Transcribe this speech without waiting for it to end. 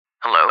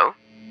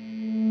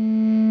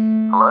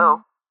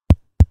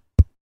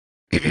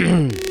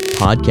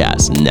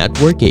Podcast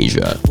Network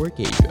Asia.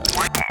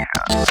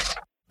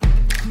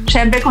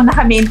 Siyempre, kung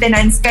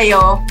naka-maintenance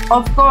kayo,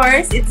 of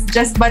course, it's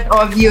just but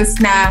obvious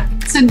na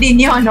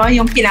sundin nyo, no,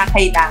 yung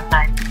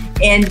kinakailangan.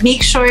 And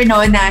make sure,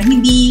 no, na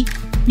hindi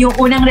yung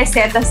unang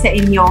reseta sa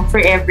inyo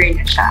forever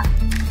na siya.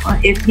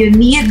 If you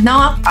need,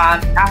 no,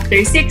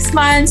 after 6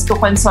 months to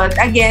consult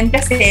again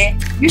kasi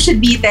you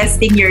should be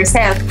testing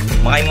yourself.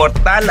 Mga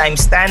Immortal, I'm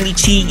Stanley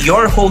Chi,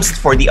 your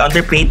host for the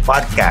Underpaid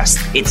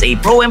Podcast. It's a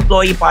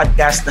pro-employee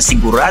podcast na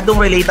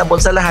siguradong relatable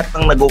sa lahat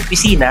ng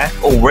nag-opisina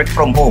o work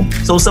from home.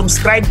 So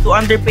subscribe to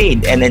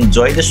Underpaid and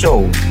enjoy the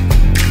show.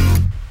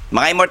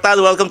 Mga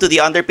Immortal, welcome to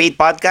the Underpaid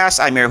Podcast.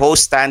 I'm your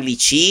host, Stanley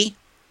Chi.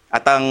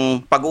 At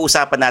ang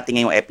pag-uusapan natin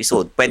ngayong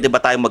episode, pwede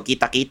ba tayong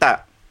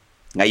magkita-kita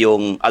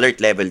ngayong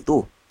Alert Level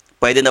 2?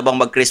 Pwede na bang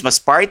mag-Christmas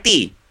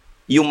party?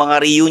 Yung mga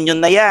reunion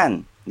na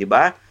yan, di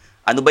ba?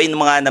 Ano ba yung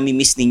mga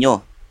nami-miss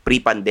ninyo?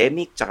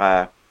 Pre-pandemic,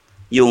 tsaka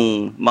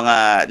yung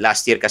mga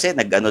last year kasi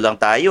nag-ano lang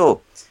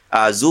tayo,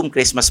 Zoom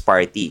Christmas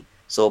party.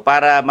 So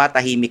para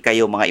matahimik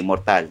kayo mga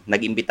Immortal,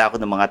 nag-imbita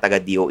ako ng mga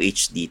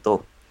taga-DOH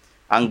dito.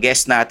 Ang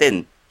guest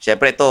natin,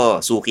 syempre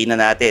ito, suki na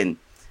natin,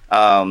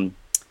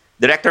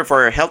 Director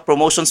for Health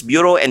Promotions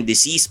Bureau and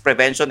Disease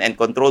Prevention and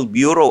Control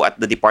Bureau at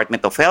the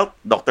Department of Health,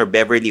 Dr.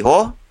 Beverly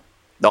Ho.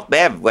 Doc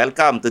Bev,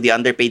 welcome to the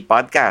Underpaid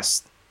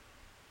Podcast.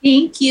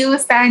 Thank you,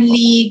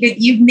 Stanley.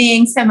 Good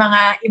evening sa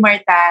mga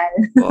Immortal.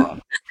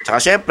 Tsaka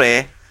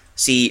syempre,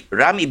 si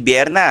Ram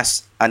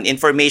Ibiernas, an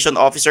Information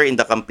Officer in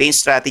the Campaign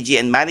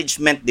Strategy and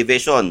Management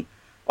Division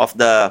of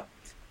the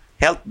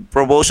Health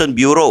Promotion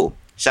Bureau.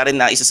 Siya rin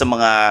na isa sa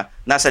mga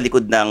nasa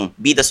likod ng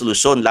Bida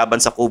Solusyon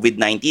laban sa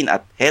COVID-19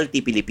 at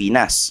Healthy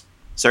Pilipinas.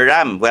 Sir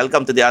Ram,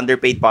 welcome to the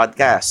Underpaid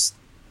Podcast.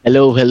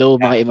 Hello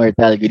mga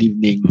Immortal. Good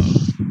evening.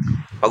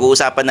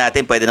 Pag-uusapan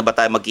natin, pwede na ba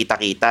tayo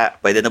magkita-kita?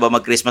 Pwede na ba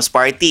mag-Christmas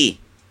party?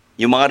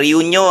 Yung mga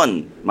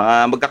reunion,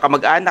 mga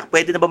magkakamag-anak,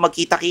 pwede na ba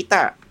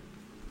magkita-kita?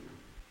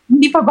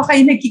 Hindi pa ba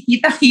kayo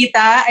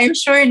nagkikita-kita? I'm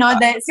sure, no,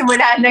 dahil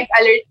simula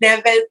nag-alert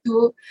level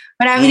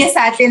 2, marami na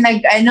sa atin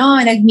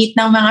nag-meet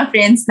ng mga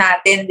friends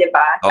natin, di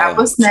ba?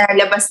 Tapos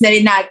nalabas na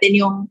rin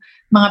natin yung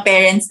mga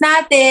parents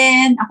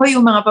natin, ako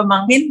yung mga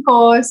pamangkin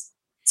ko,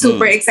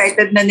 super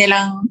excited na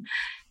nilang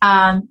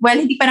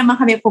hindi pa naman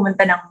kami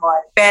pumunta ng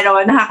mall.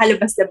 Pero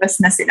nakakalabas-labas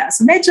na sila.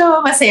 So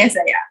medyo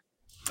masaya-saya.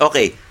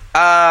 Okay.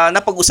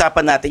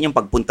 Napag-usapan natin yung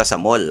pagpunta sa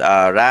mall.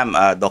 Ram,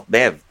 Doc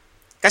Bev.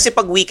 Kasi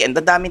pag weekend,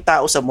 ang daming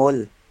tao sa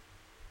mall.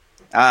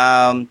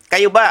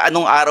 Kayo ba,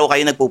 anong araw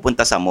kayo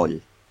nagpupunta sa mall?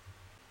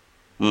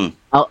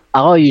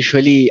 Ako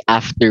usually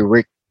after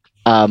work,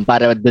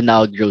 para doon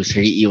ako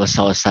grocery, iwas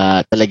ako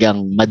sa talagang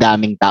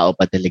madaming tao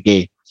pa talaga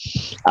eh.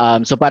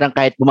 So parang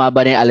kahit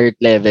bumaba na yung alert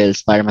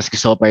levels, para mas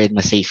gusto ko pa rin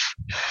mas safe.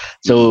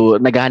 So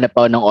naghahanap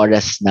ako ng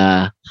oras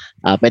na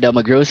pwede ako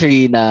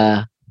mag-grocery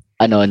na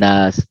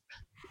na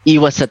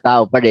iwas sa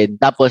tao pa rin.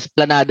 Tapos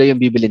planado yung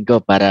bibilin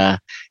ko para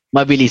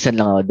mabilisan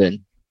lang ako dun.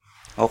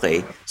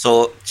 Okay.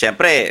 So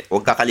syempre,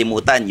 huwag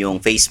kakalimutan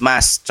yung face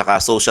mask tsaka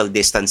social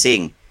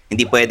distancing.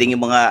 Hindi pwedeng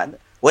yung mga...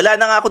 Wala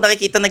na nga ako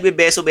nakikita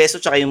nagbebeso-beso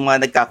tsaka yung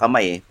mga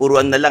nagkakamay eh.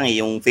 Puruan na lang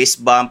yung face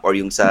bump or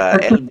yung sa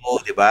elbow,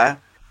 di ba?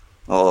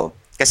 Oo.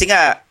 Kasi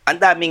nga,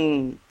 ang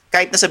daming,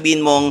 kahit na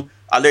sabihin mong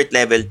alert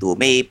level 2,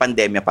 may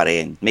pandemya pa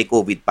rin, may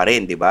COVID pa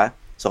rin, di ba?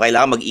 So,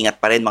 kailangan mag-ingat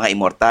pa rin mga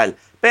Immortal.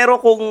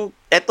 Pero kung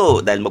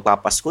dahil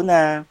magpapasko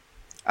na,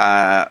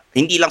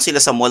 hindi lang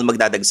sila sa mall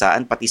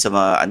magdadagsaan, pati sa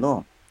mga,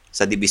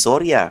 sa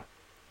Divisoria,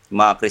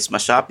 mga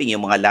Christmas shopping,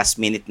 yung mga last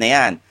minute na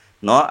yan,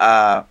 no?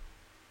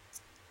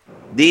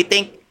 Do you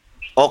think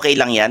okay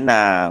lang yan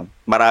na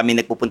marami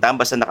nagpupuntahan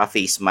basta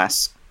naka-face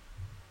mask?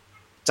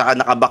 Tsaka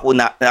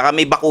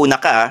may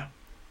bakuna ka,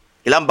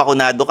 ilang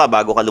bakunado ka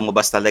bago ka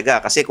lumabas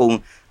talaga. Kasi kung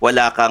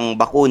wala kang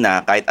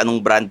bakuna, kahit anong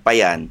brand pa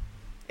yan,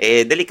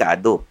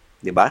 delikado.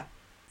 Di ba?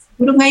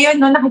 Siguro ngayon,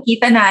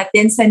 nakikita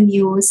natin sa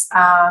news,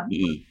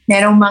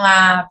 merong mga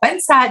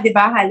bansa, di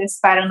ba, halos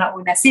parang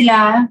nauna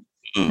sila,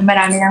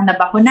 marami nang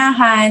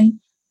nabakunahan.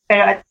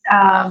 Pero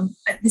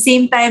at the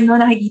same time,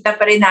 nakikita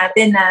pa rin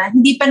natin na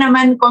hindi pa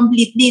naman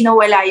completely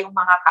wala yung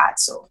mga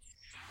kaso.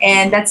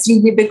 And that's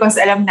really because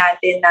alam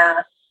natin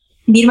na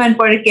hindi naman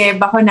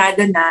porke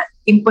bakunado na,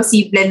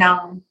 imposible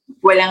ng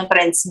walang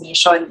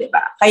transmission, di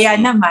ba? Kaya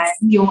naman,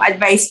 yung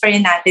advice pa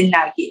rin natin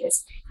lagi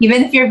is,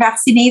 even if you're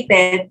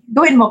vaccinated,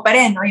 gawin mo pa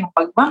rin, yung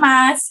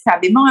pagmamask,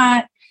 sabi mo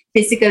nga,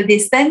 physical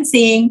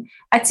distancing,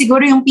 at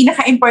siguro yung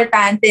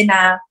pinaka-importante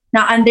na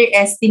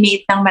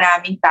underestimate ng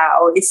maraming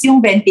tao is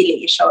yung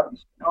ventilation.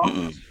 No?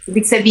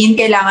 Ibig sabihin,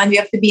 kailangan we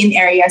have to be in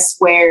areas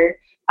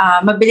where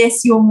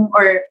mabilis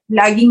or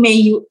laging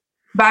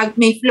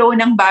may flow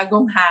ng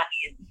bagong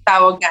hangin,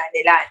 tawag nga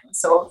nila.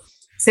 So,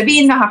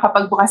 sabihin,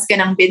 nakakapagbukas ka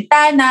ng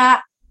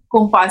bintana,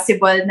 kung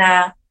possible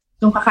na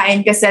kung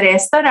kakain ka sa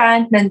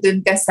restaurant,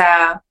 nandun ka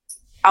sa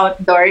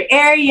outdoor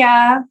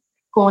area,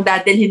 kung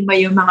dadalhin mo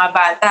yung mga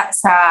bata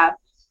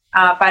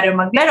para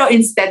maglaro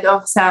instead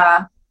of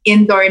sa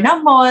indoor na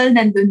mall,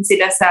 nandun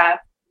sila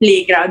sa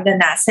playground na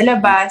nasa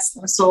labas.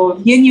 So,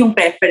 yun yung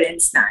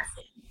preference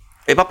natin.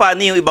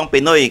 Paano yung ibang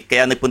Pinoy?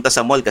 Kaya nagpunta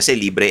sa mall kasi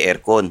libre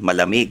aircon,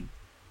 malamig.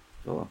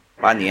 So,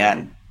 paano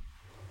yan?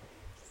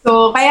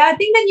 So, kaya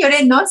tingnan nyo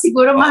rin, no?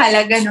 Siguro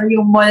mahalaga, no?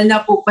 Yung mall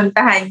na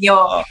pupuntahan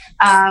nyo.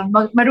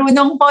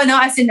 Marunong po, no?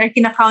 As in,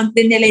 kinakount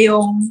din nila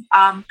yung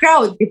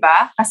crowd, di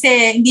ba?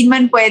 Kasi hindi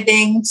man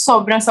pwedeng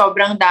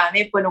sobrang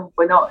dami,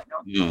 punong-puno,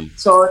 no?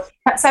 So,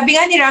 sabi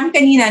nga ni Ram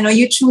kanina, no?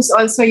 You choose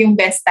also yung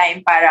best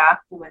time para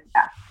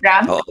pumunta.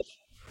 Ram?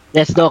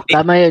 Yes, Doc.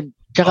 Tama yun.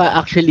 Tsaka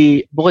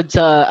actually, bukod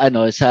sa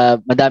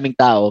sa madaming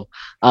tao,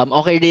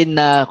 okay rin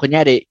na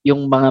kunyari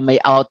yung mga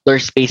may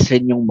outdoor space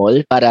rin yung mall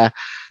para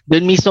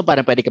doon mismo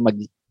parang pwede ka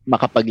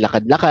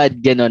makapaglakad-lakad,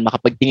 gano'n,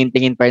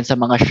 makapagtingin-tingin pa rin sa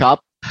mga shop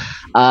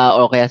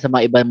o kaya sa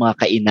mga ibang mga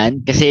kainan.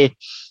 Kasi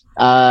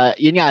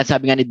yun nga,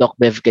 sabi nga ni Doc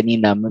Bev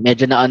kanina,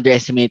 medyo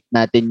na-underestimate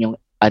natin yung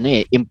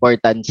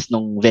importance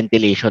ng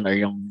ventilation or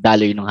yung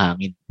daloy ng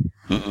hangin.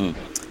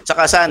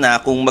 Tsaka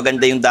sana kung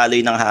maganda yung daloy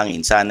ng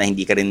hangin, sana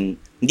hindi ka rin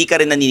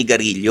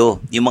naninigarilyo.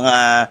 Yung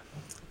mga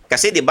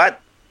kasi 'di ba,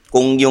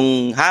 kung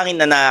yung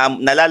hangin na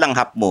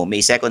nalalanghap mo,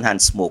 may second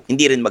hand smoke,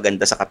 hindi rin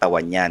maganda sa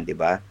katawan niyan, 'di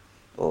ba?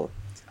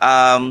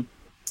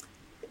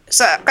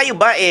 Kayo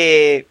ba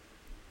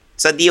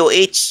sa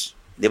DOH,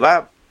 'di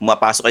ba?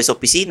 Pumapasok kayo sa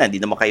opisina, hindi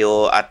naman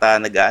kayo ata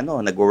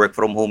nag-work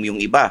from home yung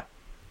iba.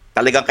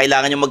 Talagang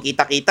kailangan nyo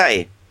magkita-kita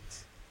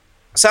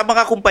Sa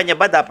mga kumpanya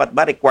ba dapat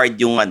ba required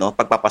yung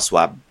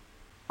pagpapaswab?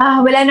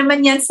 Wala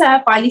naman yan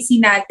sa policy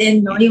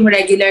natin, no, yung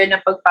regular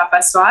na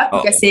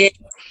pagpapaswab. Kasi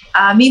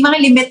may mga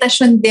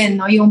limitasyon din,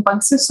 no, yung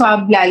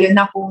pagsuswab, lalo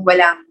na kung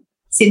walang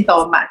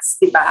sintomas,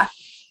 di ba?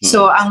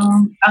 So,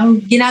 ang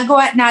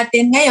ginagawa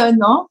natin ngayon,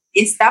 no,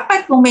 is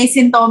dapat kung may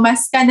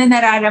sintomas ka na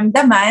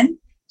nararamdaman,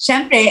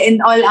 syempre,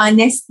 in all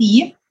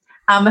honesty,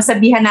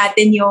 masabihan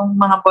natin yung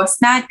mga boss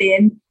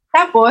natin,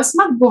 tapos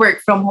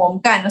mag-work from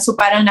home ka, no? So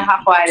parang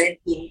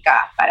naka-quarantine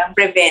ka, parang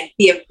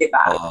preventive, di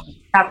ba?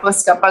 Tapos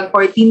kapag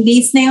 14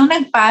 days na yung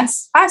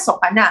nag-pass, pasok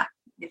ka na,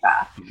 di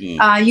ba?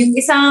 Yung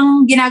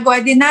isang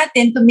ginagawa din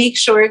natin to make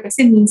sure,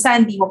 kasi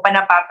minsan di mo pa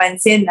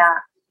napapansin na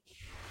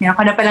meron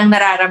ka na palang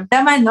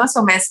nararamdaman, no?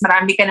 So mas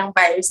marami ka ng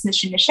virus na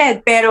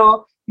sineshed.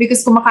 Pero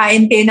because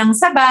kumakain kayo ng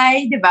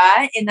sabay, di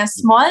ba? In a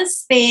small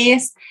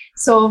space,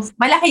 so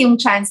malaki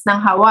yung chance ng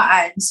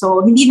hawaan.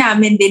 So hindi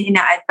namin din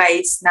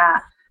ina-advise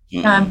na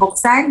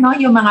buksan, no,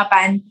 yung mga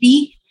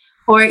pantry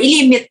or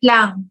ilimit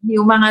lang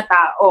yung mga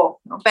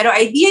tao. No? Pero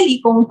ideally,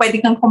 kung pwede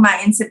kang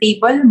kumain sa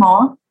table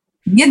mo,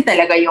 yun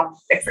talaga yung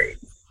preferred.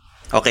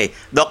 Okay.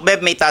 Doc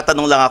Bev, may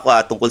tatanong lang ako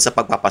tungkol sa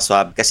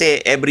pagpapaswab. Kasi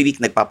every week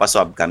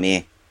nagpapaswab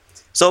kami.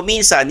 So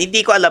minsan,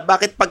 hindi ko alam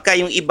bakit pagka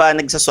yung iba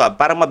nagsaswab,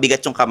 parang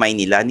mabigat yung kamay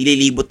nila,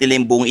 nililibot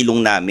nila yung buong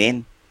ilong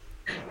namin.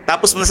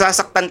 Tapos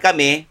nasasaktan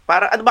kami,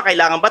 ano ba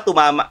kailangan ba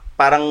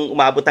parang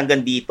umabot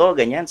hanggang dito,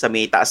 ganyan, sa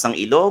may taas ng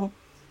ilong?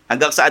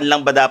 Hanggang saan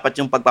lang ba dapat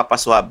yung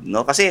pagpapaswab,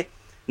 no? Kasi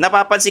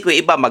napapansin ko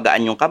yung iba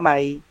magaan yung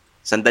kamay,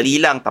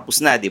 sandali lang tapos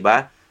na, 'di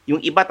ba?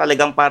 Yung iba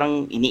talagang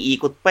parang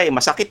iniikot pa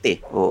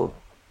masakit Oo.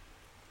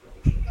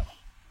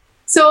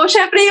 So,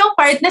 syempre yung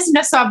part na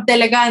sinaswab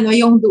talaga, no,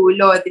 yung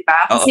dulo, 'di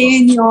ba?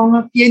 Kasi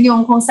yun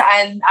yung kung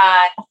saan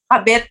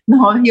nakakabit,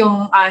 no,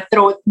 yung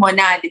throat mo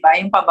na, 'di ba?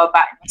 Yung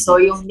pababa. So,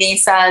 yung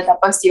nasal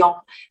tapos yung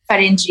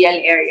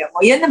pharyngeal area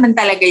mo. Yun naman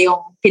talaga yung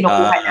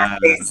kinukuha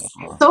natin.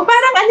 So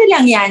parang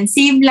lang yan,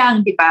 same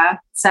lang, di ba?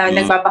 Sa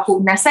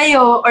nagbabakuna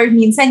sa'yo or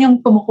minsan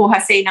yung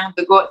kumukuha sa'yo ng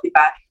dugo, di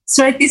ba?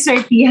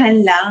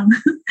 Swerte-swertihan lang.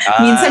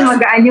 Minsan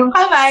magaan yung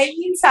kamay,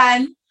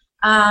 minsan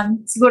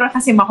siguro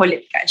kasi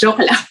makulit ka.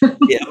 Joke lang.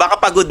 Baka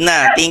pagod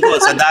na. Tingin ko,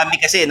 sa dami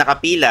kasi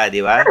nakapila,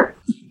 di ba?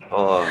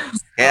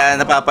 Kaya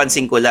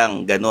napapansin ko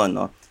lang, ganun,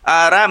 no?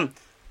 Ram,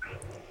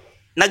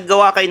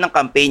 naggawa kayo ng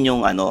campaign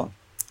yung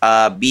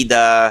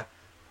bida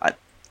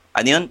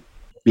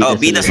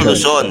Bida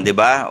Solusyon, 'di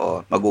ba?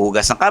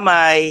 Maghuhugas ng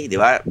kamay, 'di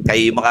ba?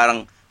 Kayo yung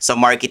mga sa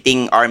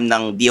marketing arm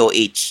ng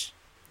DOH.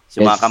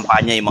 Yung mga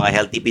kampanya, yung mga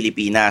Healthy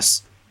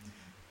Pilipinas.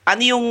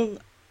 Ano yung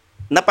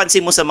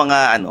napansin mo sa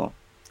mga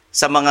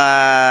sa mga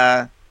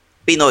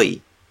Pinoy?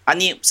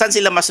 Saan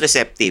sila mas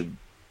receptive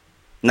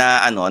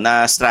na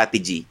na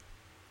strategy?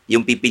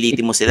 Yung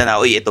pipilitin mo sila na,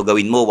 ito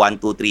gawin mo 1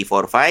 2 3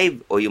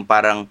 4 5 o yung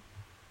parang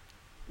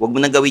wag mo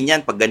nang gawin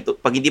 'yan pag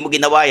hindi mo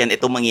ginawa 'yan,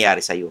 ito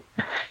mangyayari sa iyo.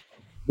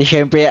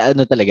 Siyempre,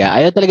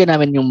 ayaw talaga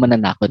namin yung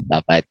mananakot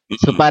dapat.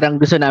 So parang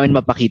gusto namin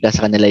mapakita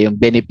sa kanila yung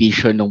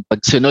benepisyo ng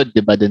pagsunod,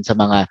 'di ba, dun sa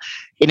mga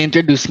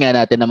inintroduce nga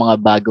natin ng mga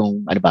bagong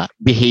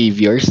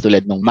behaviors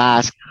tulad ng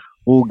mask,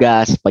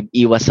 hugas,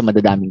 pag-iwas sa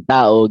madadaming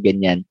tao,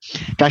 ganyan.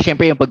 Kaya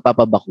siyempre yung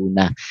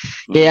pagpapabakuna.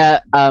 Kaya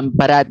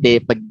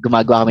parati pag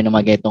gumagawa kami ng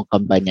mga ganitong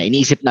kampanya,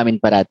 iniisip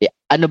namin parati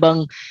ano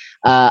bang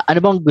ano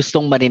bang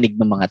gustong marinig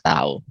ng mga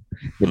tao.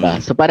 Diba?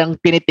 So parang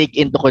tinitake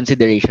into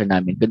consideration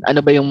namin kung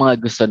ano ba yung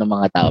mga gusto ng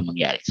mga tao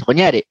mangyari. So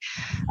kunyari,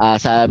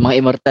 sa mga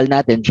immortal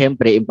natin,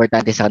 syempre,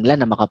 importante sa kanila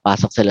na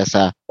makapasok sila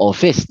sa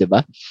office,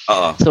 diba?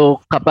 Oo. So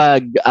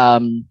kapag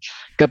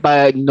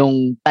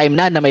nung time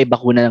na may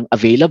bakuna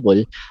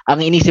available, ang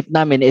inisip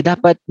namin,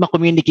 dapat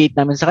ma-communicate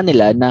namin sa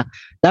kanila na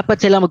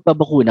dapat sila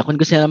magpabakuna kung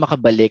gusto nila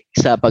makabalik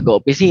sa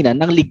pag-oopisina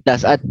ng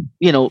ligtas at,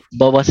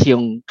 bawas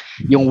yung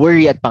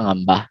worry at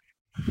pangamba.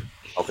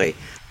 Okay.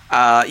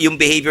 Yung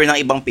behavior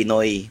ng ibang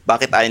Pinoy,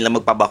 bakit ayaw lang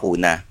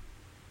magpabakuna?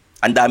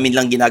 Ang dami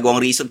lang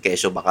ginagawang reason,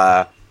 kesyo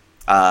baka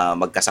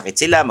magkasakit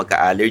sila,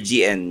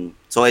 magka-allergy and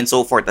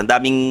so forth. Ang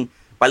daming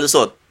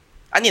palusot.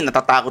 Ano yun,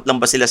 natatakot lang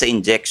ba sila sa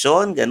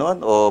injection?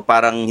 Ganon? O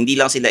parang hindi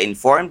lang sila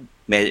informed?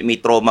 May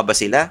trauma ba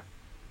sila?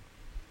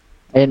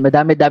 Ayun,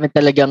 madami-dami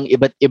talagang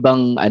iba't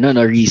ibang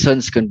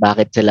reasons kung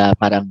bakit sila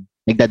parang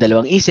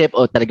nagdadalawang isip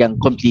o talagang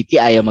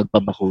completely ayaw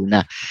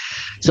magpabakuna.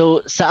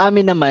 So sa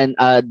amin naman,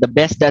 the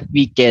best that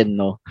we can,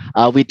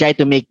 we try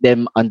to make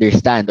them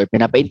understand or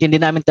pinapaintindi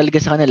namin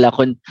talaga sa kanila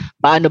kung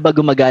paano ba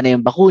gumagana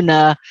yung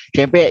bakuna.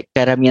 Siyempre,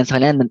 karamihan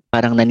sa kanila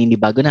parang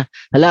naninibago na.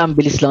 Hala, ang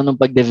bilis lang ng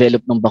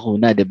pag-develop ng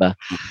bakuna, di ba?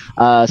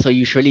 So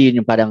usually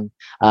yun yung parang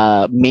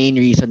main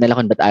reason nila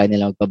kung ba't ayaw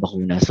nila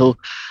magpabakuna. So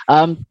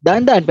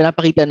daan-daan,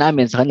 pinapakita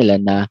namin sa kanila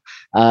na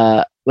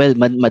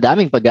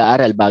madaming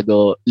pag-aaral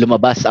bago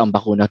lumabas ang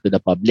bakuna to the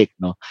public,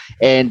 no?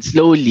 And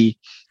slowly,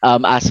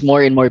 as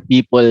more and more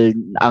people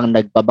ang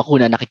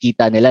nagpabakuna,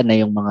 nakikita nila na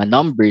yung mga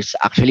numbers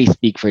actually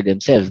speak for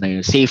themselves, na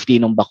yung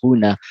safety ng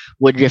bakuna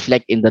would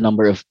reflect in the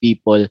number of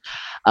people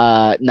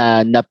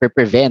na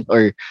prevent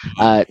or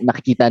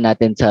nakikita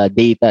natin sa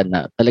data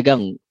na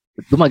talagang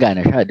gumagana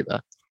siya, di ba?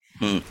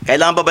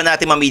 Kailangan ba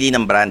natin mamili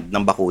ng brand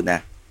ng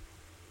bakuna?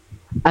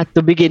 At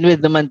to begin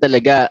with naman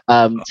talaga,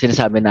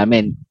 sinasabi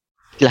namin,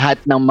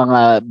 lahat ng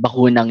mga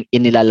bakunang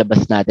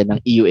inilalabas natin ng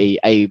EUA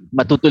ay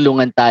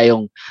matutulungan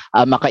tayong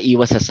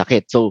makaiwas sa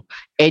sakit. So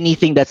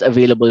anything that's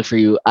available for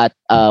you at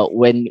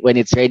when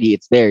it's ready,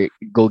 it's there.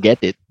 Go get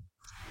it.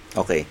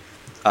 Okay.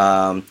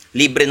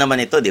 Libre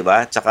naman ito, di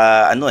ba?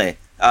 Tsaka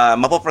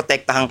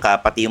mapoprotektahan ka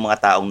pati yung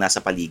mga taong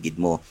nasa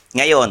paligid mo.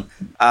 Ngayon,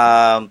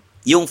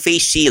 yung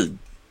face shield,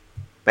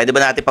 pwede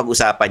ba natin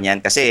pag-usapan yan?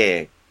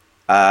 Kasi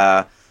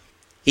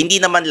hindi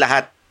naman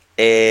lahat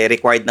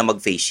required na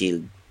mag-face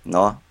shield,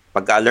 no?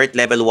 Pagka alert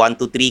level 1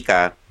 to 3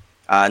 ka,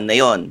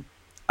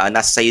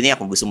 nasa sayo na yan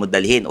kung gusto mo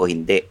dalhin o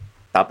hindi.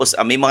 Tapos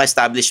may mga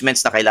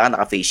establishments na kailangan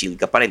naka-face shield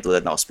ka pa rin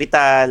tulad ng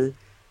ospital,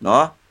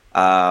 no?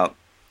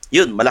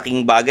 Yun,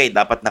 malaking bagay,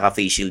 dapat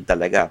naka-face shield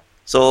talaga.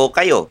 So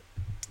kayo,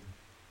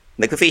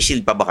 nagpa-face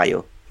shield pa ba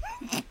kayo?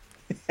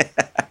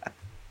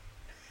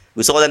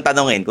 Gusto ko lang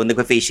tanongin kung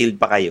nagpa-face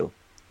shield pa kayo.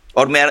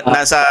 Or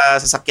nasa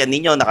sasakyan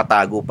ninyo,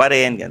 nakatago pa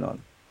rin,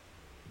 gano'n.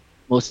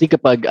 Mostly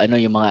kapag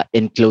yung mga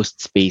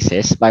enclosed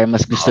spaces, para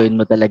mas gustuin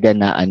mo talaga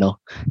na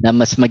na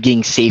mas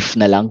maging safe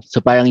na lang.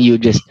 So parang you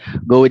just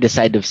go with the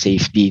side of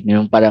safety.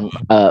 Yung parang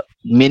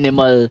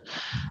minimal,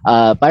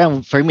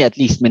 parang for me at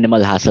least minimal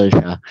hassle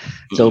siya.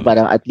 So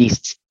parang at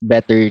least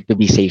better to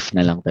be safe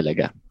na lang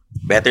talaga.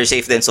 Better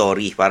safe than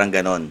sorry, parang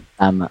ganon.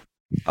 Tama.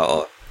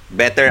 Oo.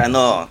 Better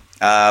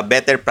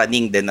better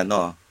planning than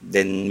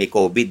may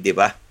COVID, di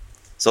ba?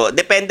 So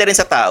depende rin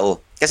sa tao.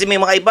 Kasi may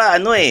mga iba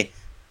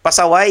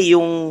pasaway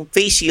yung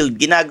face shield,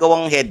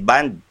 ginagawang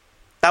headband.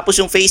 Tapos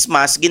yung face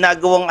mask,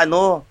 ginagawang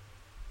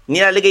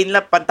nilalagay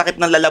nila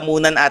pantakip ng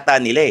lalamunan ata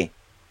nila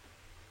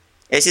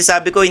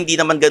sabi ko, hindi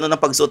naman ganun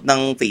ang pagsuot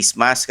ng face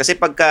mask. Kasi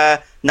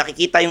pagka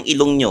nakikita yung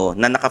ilong nyo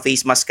na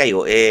naka-face mask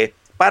kayo,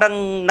 parang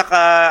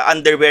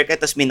naka-underwear kayo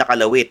tapos may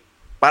nakalawit.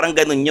 Parang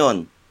ganun yon,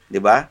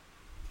 di ba?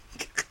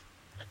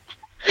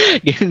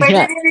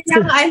 Pwede rin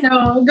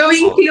yung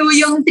going through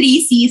yung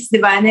 3 C's, di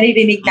ba?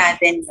 Naririnig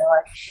natin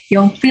yun.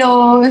 Yung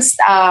closed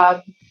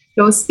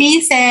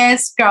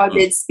spaces,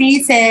 crowded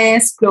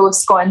spaces,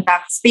 close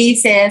contact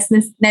spaces.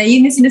 Na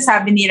yun yung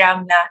sinasabi ni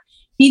Ram na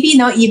maybe,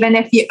 even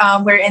if you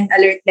we're in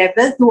alert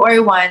level 2 or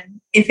 1,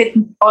 if it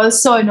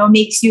also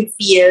makes you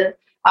feel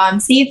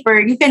safer,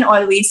 you can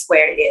always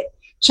wear it.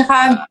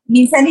 Tsaka,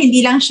 minsan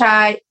hindi lang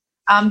siya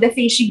the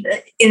face shield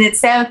in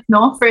itself,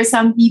 for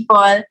some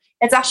people,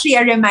 it's actually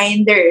a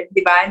reminder,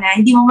 di ba, na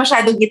hindi mo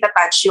masyadong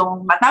itatouch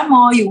yung mata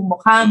mo, yung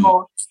mukha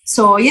mo.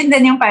 So, yun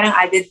din yung parang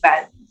added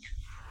value.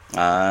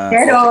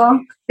 Pero,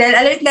 dahil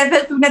alert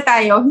level 2 na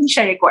tayo, hindi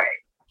siya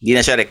required. Hindi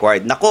na siya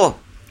required. Nako,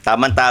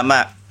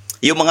 tama-tama.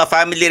 Yung mga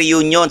family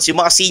reunions,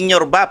 yung mga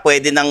senior ba,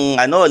 pwede nang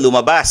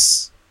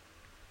lumabas?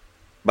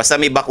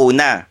 Basta may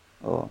bakuna.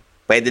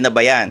 Pwede na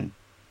ba yan?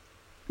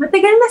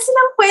 Matagal na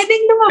silang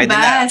pwedeng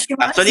lumabas.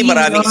 Actually,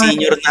 maraming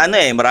senior na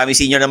maraming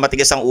senior na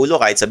matigas ang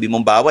ulo, kahit sabi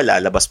mong bawal,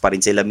 lalabas pa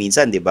rin sila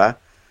minsan, di ba?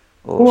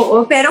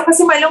 Oo, pero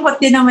kasi malungkot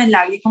din naman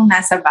lagi kung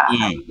nasa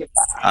bahay, di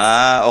ba?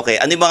 Okay.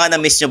 Ano yung mga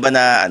na-miss nyo ba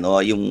na,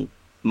 yung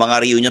mga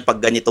reunion pag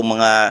ganitong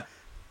mga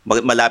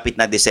malapit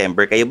na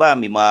December? Kayo ba,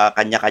 may mga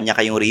kanya-kanya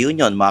kayong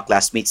reunion, mga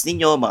classmates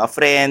ninyo, mga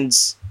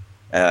friends,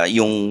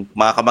 yung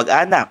mga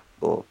kamag-anak?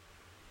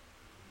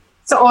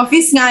 Sa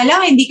office nga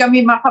lang, hindi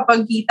kami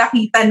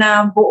makapagkita-kita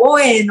na buo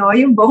no?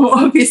 Yung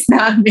buong office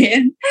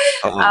namin.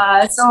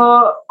 So,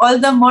 all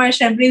the more,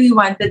 syempre, we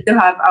wanted to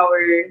have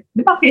our,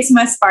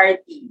 Christmas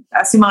party.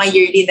 Yung mga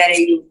yearly na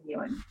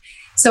reunion.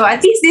 So,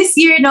 at least this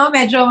year, no,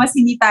 medyo mas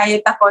hindi tayo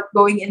takot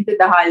going into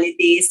the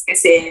holidays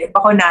kasi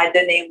bakunado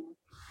na yung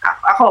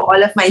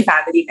all of my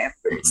family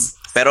members.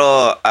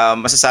 Pero,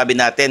 masasabi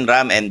natin,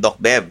 Ram and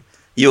Doc Bev,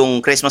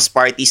 yung Christmas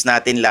parties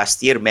natin last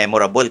year,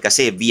 memorable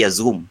kasi via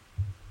Zoom.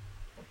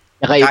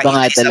 Nakaiba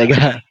nga talaga.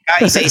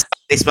 Kaisa-isa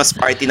Christmas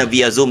party na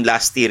via Zoom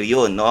last year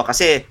yun, no?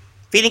 Kasi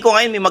feeling ko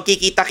ngayon may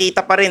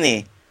magkikita-kita pa rin eh.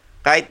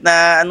 Kahit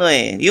na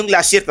yung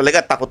last year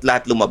talaga takot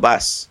lahat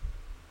lumabas.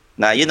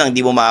 Na yun ang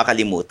hindi mo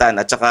makakalimutan.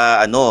 At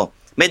saka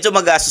medyo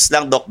magastos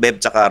lang Doc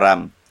Bev tsaka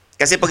Ram.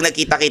 Kasi pag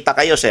nagkita-kita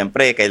kayo,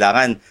 syempre,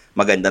 kailangan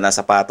maganda na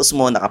sapatos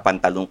mo,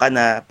 nakapantalong ka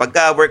na.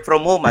 Pagka work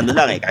from home,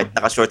 kahit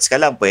naka-shorts ka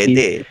lang,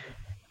 pwede.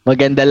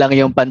 Maganda lang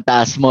yung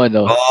pantaas mo,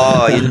 no?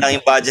 Oo, yun lang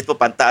yung budget mo,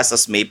 pantaas.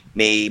 Tapos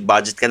may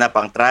budget ka na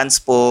pang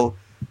transpo,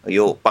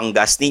 yung pang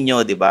gas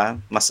ninyo, di ba?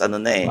 Mas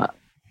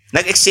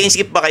Nag-exchange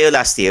gift ba kayo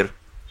last year?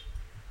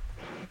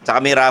 Tsaka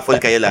may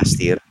raffle kayo last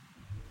year?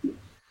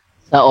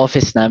 Sa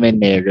office namin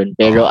meron.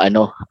 Pero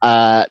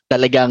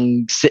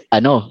talagang,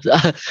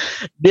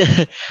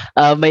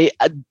 may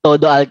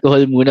todo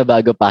alcohol muna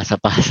bago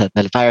pasa-pasa.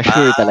 Para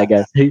sure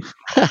talaga.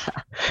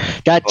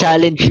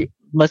 Ka-challenge,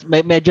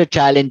 medyo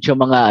challenge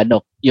yung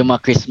mga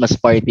Christmas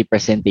party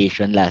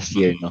presentation last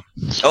year, no?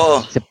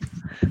 Oo.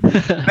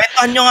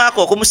 Kwentuhan nyo nga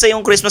ako, kumusta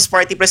yung Christmas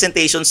party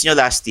presentations nyo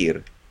last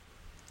year?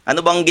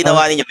 Ano bang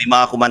ginawa ninyo? May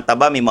mga kumanta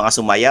ba? May mga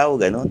sumayaw?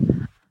 Ganon?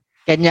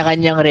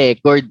 Kanya-kanyang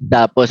record,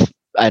 tapos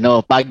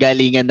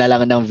pagalingan na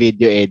lang ng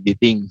video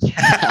editing.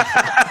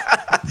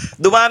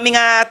 Dumami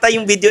nga ata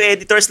yung video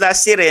editors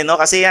last year no?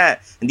 Kasi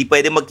hindi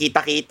pwede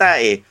magkita-kita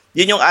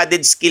Yun yung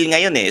added skill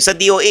ngayon Sa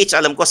DOH,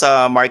 alam ko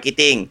sa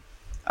marketing,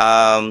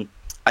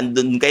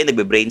 andun kayo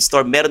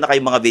nagbe-brainstorm, meron na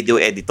kayong mga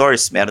video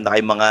editors, meron na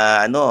kayong mga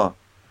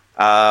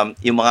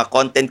yung mga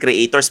content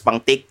creators pang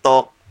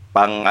TikTok,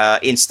 pang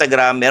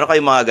Instagram, meron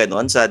kayong mga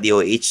ganon sa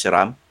DOH,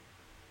 Ram?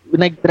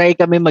 Nag-try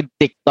kami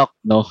mag-TikTok,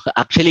 no?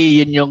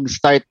 Actually, yun yung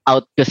start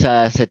out ko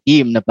sa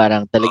team na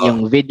parang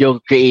talagang video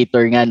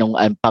creator nga nung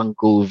pang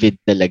COVID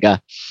talaga.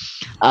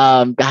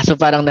 Kaso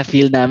parang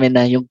na-feel namin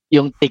na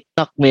yung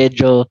TikTok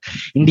medyo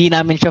hindi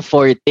namin siya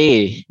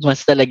forte.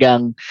 Mas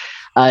talagang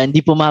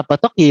hindi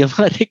pumapatok yung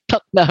mga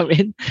TikTok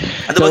namin.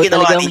 Ano ba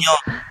ginawa ninyo?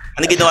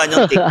 Ano ginawa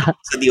nyo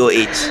TikTok sa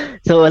DOH?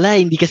 So wala,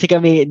 hindi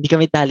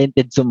kami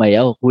talented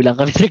sumayaw. Kulang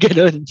kami sa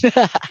ganun.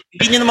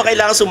 Hindi nyo naman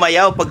kailangan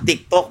sumayaw pag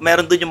TikTok.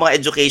 Meron doon yung mga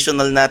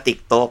educational na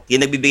TikTok.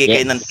 Yung nagbibigay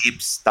kayo ng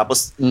tips.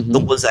 Tapos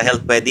tungkol sa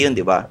health, pwede yun,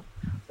 di ba?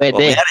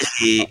 Pwede.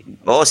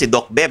 Si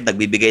Doc Bev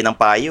nagbibigay ng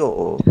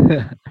payo.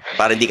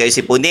 Para hindi kayo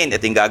sipunin.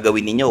 Ito yung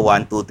gagawin ninyo.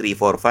 1, 2, 3,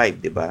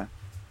 4, 5, di ba?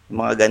 Yung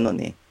mga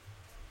ganun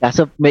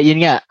Kaso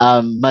yun nga,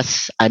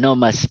 mas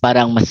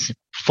parang mas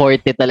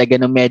forte talaga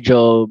no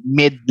medyo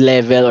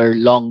mid-level or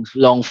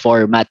long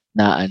format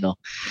na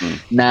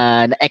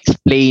na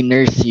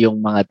explainers yung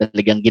mga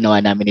talagang ginawa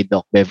namin ni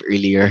Doc Bev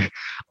earlier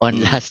on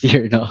last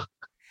year, no?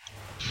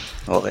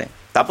 Okay.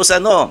 Tapos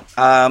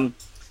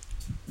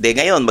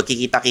ngayon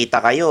magkikita-kita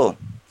kayo.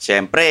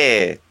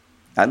 Siyempre,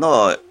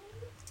 ano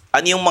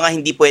yung mga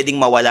hindi pwedeng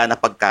mawala na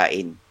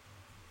pagkain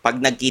pag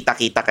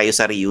nagkita-kita kayo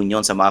sa reunion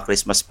sa mga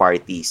Christmas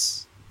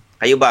parties?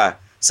 Kayo ba,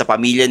 sa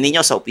pamilya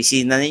ninyo, sa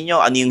opisina ninyo,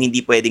 ano yung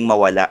hindi pwedeng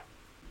mawala?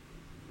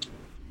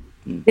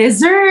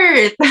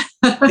 Dessert!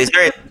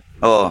 Dessert.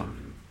 Oo.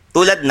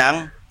 Tulad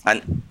ng,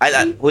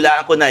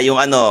 hulaan ko na, yung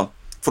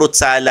fruit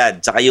salad,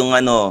 tsaka yung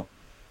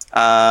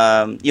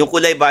yung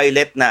kulay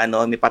violet na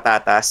may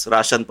patatas,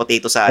 Russian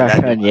potato salad.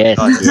 Yes.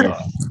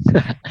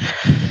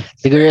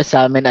 Siguro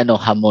sa amin,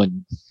 hamon.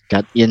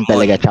 Yun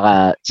talaga,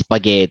 tsaka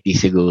spaghetti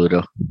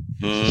siguro.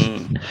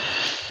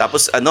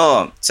 Tapos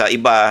sa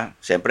iba,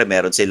 syempre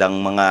meron silang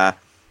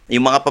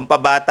yung mga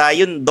pampabata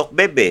yun, Doc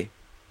Bev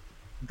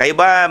Kayo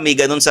ba may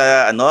ganun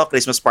sa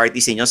Christmas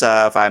parties niyo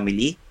sa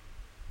family?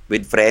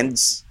 With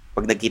friends?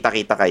 Pag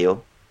nagkita-kita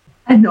kayo?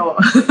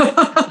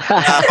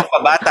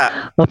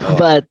 Pampabata.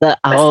 Pampabata.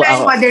 Basta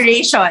in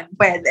moderation,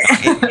 pwede.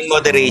 In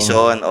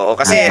moderation, oo.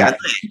 Kasi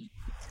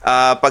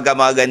pag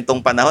mga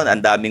ganitong panahon,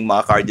 ang daming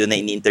mga cardio na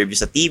ini-interview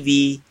sa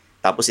TV.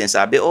 Tapos yan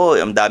sabi,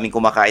 ang daming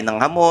kumakain ng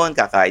hamon,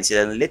 kakain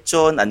sila ng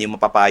lechon, ano yung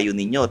mapapayo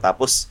ninyo?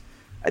 Tapos,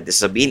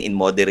 sabihin, in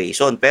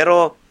moderation.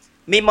 Pero,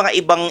 may mga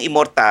ibang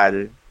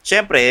immortal,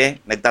 syempre,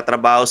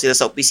 nagtatrabaho sila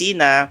sa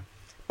opisina,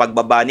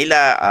 pagbaba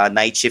nila,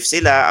 night shift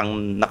sila,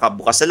 ang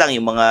nakabukas na lang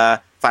yung mga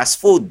fast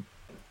food.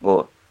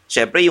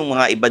 Syempre, yung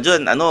mga iba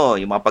dyan,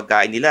 yung mga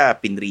pagkain nila,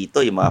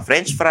 pinrito, yung mga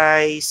french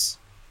fries,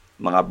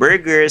 mga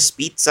burgers,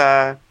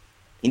 pizza,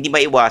 hindi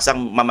maiwasang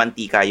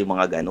mamantika yung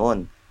mga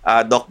ganon.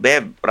 Doc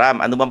Bev,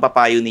 Ram, ano bang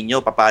papayo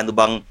ninyo? Paano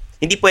bang,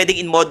 hindi pwedeng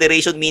in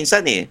moderation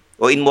minsan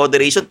o in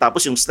moderation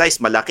tapos yung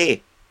slice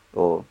malaki.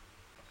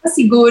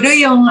 Siguro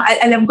yung,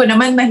 alam ko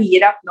naman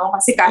mahirap, no?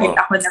 Kasi kahit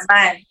ako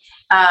naman,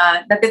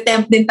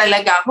 natitempt din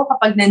talaga ako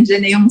kapag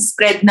nandiyan na yung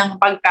spread ng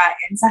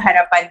pagkain sa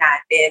harapan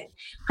natin.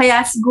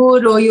 Kaya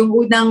siguro yung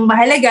unang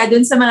mahalaga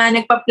dun sa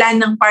mga nagpa-plan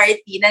ng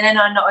party na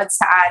nanonood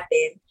sa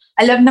atin,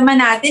 alam naman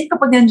natin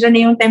kapag nandiyan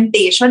na yung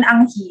temptation,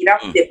 ang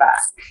hirap, di ba?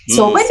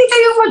 So, pwede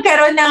kayong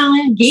magkaroon ng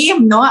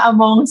game, no?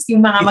 Amongst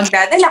yung mga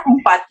magdadala, kung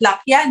potluck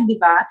yan, di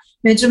ba?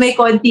 Medyo may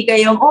konti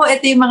kayong,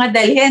 ito yung mga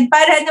dalhin.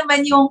 Para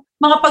naman yung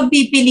mga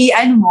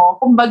pagpipilian mo,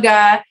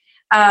 kumbaga,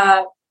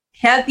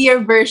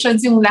 healthier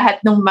versions yung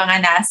lahat ng mga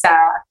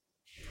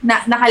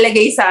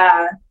nakalagay sa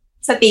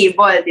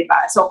table, di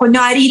ba? So,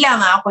 kunwari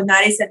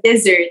sa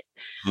dessert,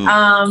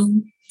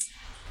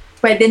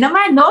 pwede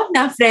naman, no,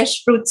 na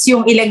fresh fruits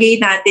yung ilagay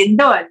natin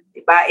doon,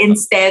 di ba?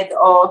 Instead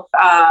of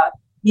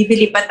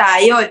bibili pa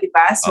tayo, di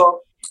ba?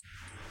 So,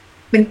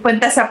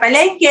 punta sa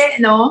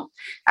palengke, no?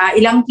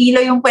 Ilang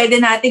kilo yung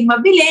pwede nating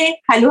mabili,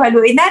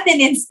 halu-haluin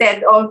natin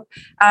instead of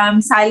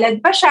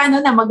salad pa siya, no,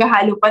 na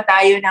maghahalo pa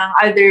tayo ng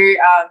other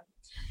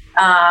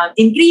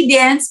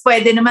ingredients,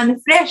 pwede naman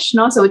fresh,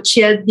 no? So,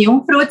 chilled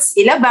yung fruits,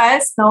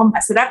 ilabas, no?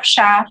 Masarap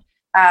siya.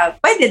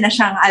 Pwede na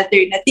siyang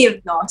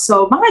alternative, no?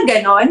 So, mga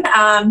ganon.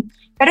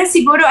 Pero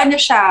siguro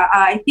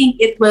I think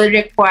it will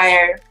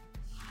require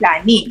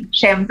planning.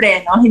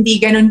 Siyempre, no? Hindi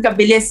ganun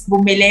kabilis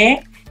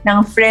bumili ng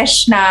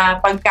fresh na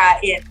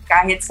pagkain.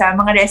 Kahit sa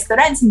mga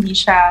restaurants, hindi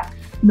siya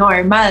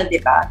normal,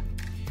 di ba?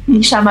 Hindi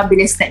siya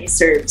mabilis na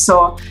i-serve.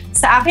 So,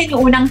 sa akin,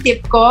 yung unang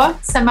tip ko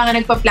sa mga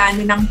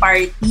nagpaplano ng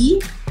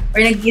party or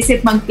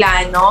nag-iisip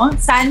magplano,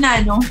 sana,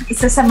 no,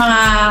 isa sa mga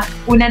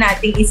una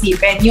nating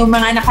isipin, yung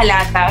mga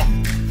nakalatag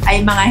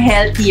ay mga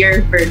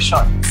healthier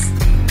versions.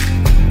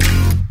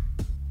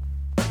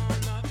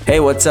 Hey,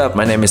 what's up?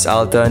 My name is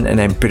Alton,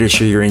 and I'm pretty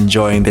sure you're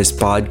enjoying this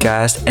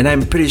podcast, and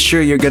I'm pretty sure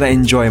you're gonna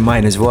enjoy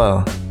mine as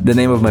well. The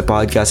name of my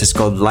podcast is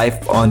called Life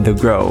on the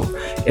Grow.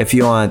 If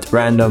you want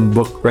random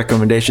book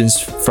recommendations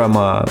from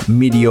a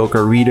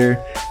mediocre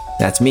reader,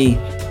 that's me.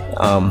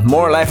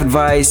 More life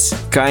advice,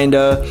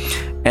 kinda,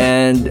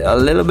 and a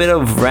little bit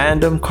of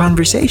random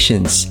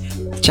conversations.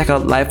 Check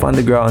out Life on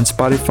the Grow on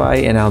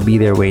Spotify, and I'll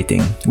be there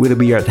waiting with a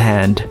beer at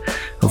hand,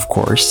 of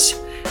course.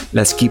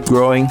 Let's keep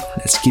growing.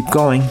 Let's keep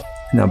going.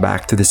 Now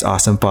back to this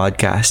awesome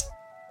podcast.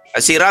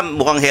 Si Ram,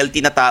 mukhang healthy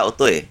na tao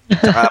to eh.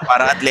 Tsaka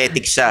parang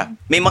athletic siya.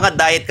 May mga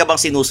diet ka bang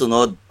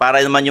sinusunod?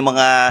 Para naman yung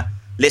mga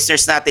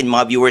listeners natin,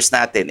 mga viewers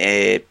natin,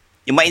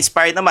 yung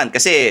ma-inspire naman.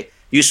 Kasi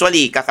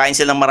usually, kakain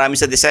silang marami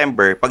sa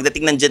December.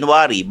 Pagdating ng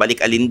January,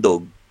 balik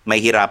alindog, may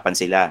hirapan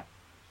sila.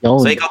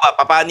 So ikaw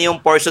ba, paano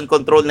yung portion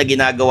control na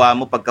ginagawa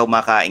mo pagka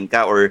kumakain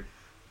ka or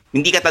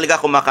hindi ka talaga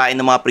kumakain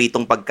ng mga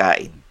pritong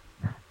pagkain?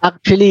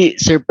 Actually,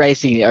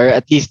 surprisingly, or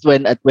at least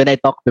when I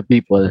talk to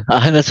people,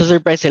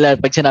 nasa-surprise sila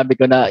pag sinabi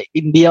ko na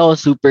hindi ako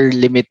super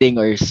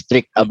limiting or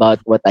strict about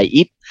what I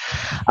eat.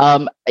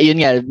 Yun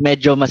nga,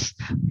 medyo mas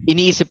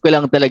iniisip ko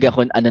lang talaga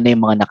kung ano na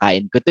yung mga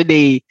nakain ko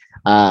today,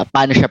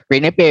 paano siya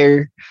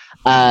prepare,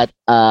 at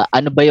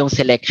ano ba yung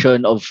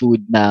selection of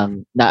food na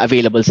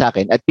available sa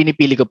akin. At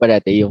pinipili ko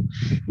parati yung,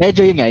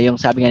 medyo yun nga,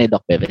 yung sabi nga ni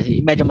Doc Bebe,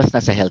 medyo mas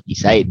nasa healthy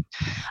side.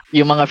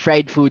 Yung mga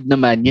fried food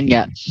naman, yun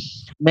nga,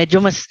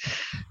 medyo mas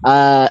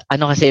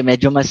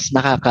medyo mas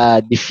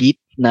nakaka-defeat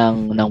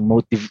ng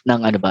motive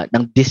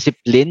ng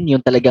discipline,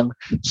 yung talagang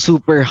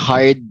super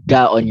hard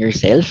ka on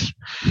yourself,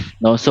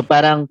 no? So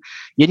parang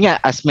yun nga,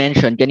 as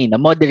mentioned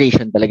kanina,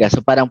 moderation talaga.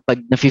 So parang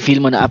pag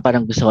nafi-feel mo na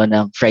parang gusto ko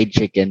ng fried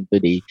chicken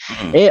today,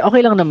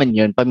 okay lang naman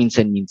yun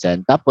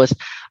paminsan-minsan. Tapos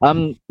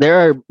there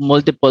are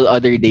multiple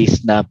other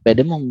days na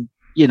pwede mong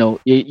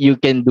you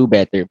can do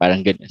better, parang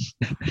ganun.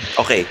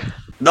 Okay.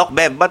 Doc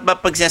Beb, ba't ba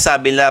pag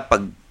sinasabi nila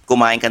pag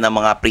kumain ka ng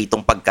mga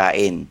pritong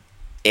pagkain,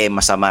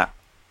 masama?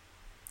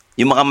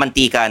 Yung mga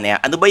mantika na yan,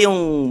 ano ba yung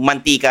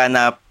mantika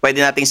na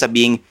pwede nating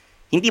sabing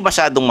hindi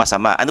masyadong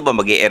masama? Ano ba,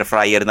 mag-air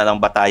fryer na lang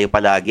ba tayo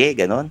palagi?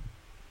 Ganon?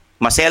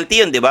 Mas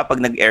healthy yun, di ba,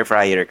 pag nag-air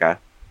fryer ka?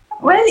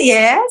 Well,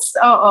 yes.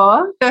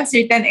 Oo, to a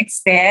certain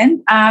extent.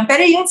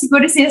 Pero yun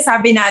siguro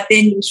sinasabi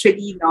natin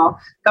usually, no,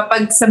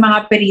 kapag sa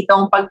mga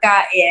pritong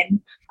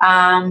pagkain,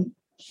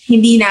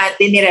 hindi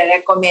natin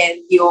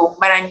nire-recommend yung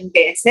maraming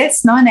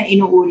beses, no, na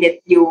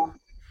inuulit yung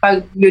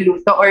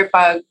pagluluto or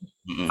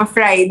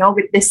pag-fry, no,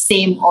 with the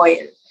same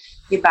oil.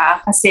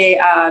 Diba? Kasi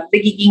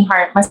nagiging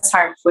mas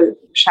harmful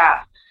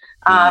siya.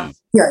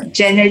 Yun,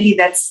 generally,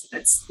 that's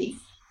the.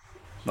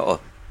 Oo.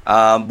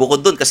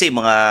 Bukod dun kasi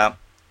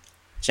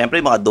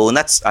syempre mga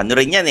donuts, ano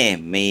rin yan eh.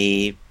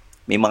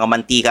 May mga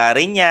mantika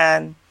rin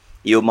yan.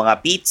 Yung mga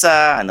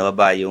pizza, ano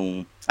ba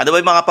yung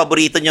mga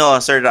paborito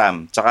nyo, Sir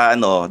Ram? Tsaka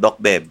Doc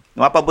Beb?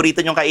 Yung mga paborito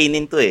nyo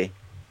kainin to eh.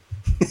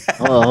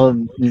 Oo,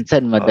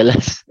 minsan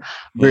madalas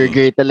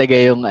burger talaga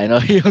yung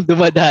yung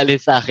dumadali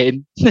sa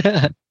akin.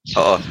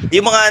 Oo.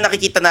 Yung mga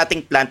nakikita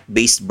nating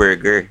plant-based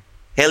burger,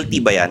 healthy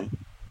ba yan?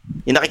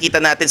 Yung nakikita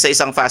natin sa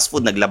isang fast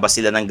food, naglabas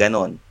sila ng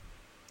ganon.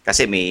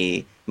 Kasi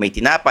may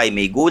tinapay,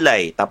 may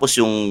gulay, tapos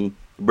yung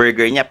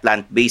burger niya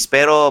plant-based,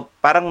 pero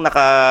parang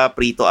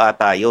nakaprito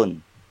ata yun.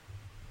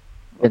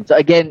 And so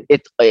again,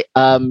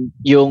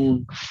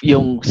 yung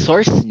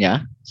source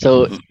niya,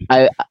 So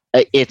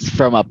it's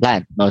from a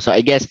plant, no? So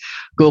I guess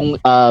kung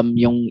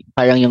yung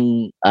parang yung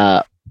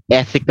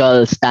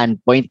ethical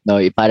standpoint,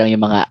 no, parang yung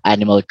mga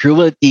animal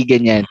cruelty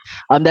ganyan,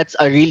 that's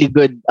a really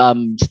good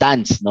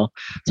stance, no?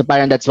 So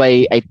parang that's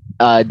why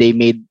they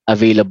made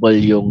available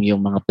yung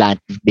mga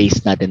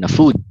plant-based natin na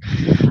food.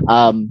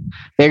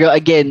 Pero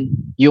again,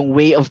 yung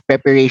way of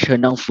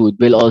preparation ng food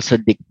will also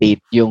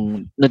dictate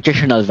yung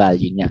nutritional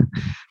value niya.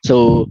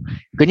 So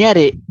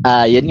kunyari,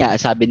 yun nga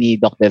sabi ni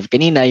Doc Dev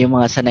kanina, yung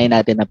mga sanay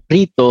natin na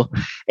prito,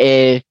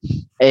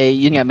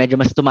 yun nga medyo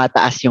mas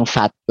tumataas yung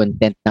fat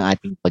content ng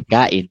ating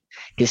pagkain.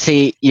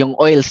 Kasi yung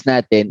oils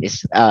natin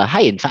is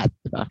high in fat,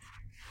 diba?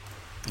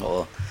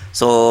 Oo.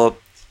 So,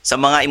 sa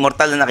mga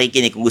immortal na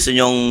nakikinig, kung gusto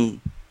nyong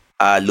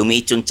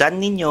lumiit yung chan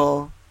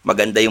ninyo,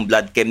 maganda yung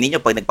blood chem ninyo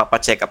pag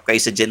nagpapacheck up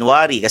kayo sa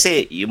January.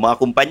 Kasi yung mga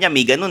kumpanya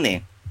may ganun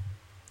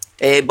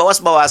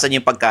bawas-bawasan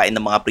yung pagkain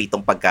ng mga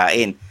pritong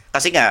pagkain.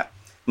 Kasi nga,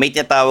 may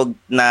tinatawag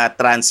na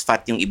trans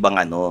fat yung ibang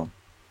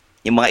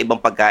yung mga ibang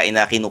pagkain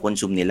na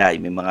kinukonsume nila.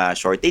 May mga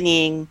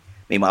shortening,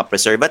 may mga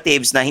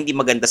preservatives na hindi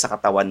maganda sa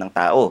katawan ng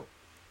tao.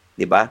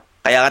 Diba?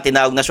 Kaya nga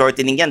tinawag na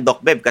shortening yan, Doc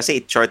Bev, kasi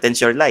it shortens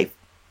your life.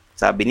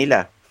 Sabi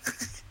nila.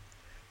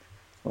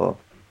 Oh.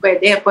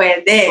 Pwede.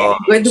 Oh.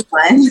 Good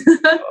one.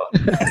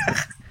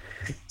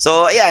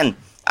 So, ayan.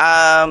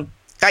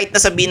 Kahit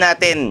nasabihin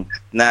natin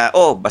na,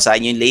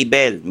 basahin yung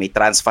label, may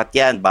trans fat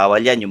yan,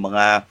 bawal yan, yung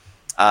mga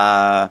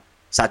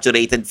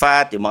saturated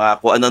fat, yung mga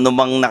kung ano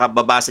namang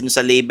nakababasa nyo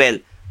sa label.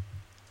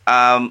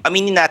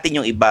 Aminin natin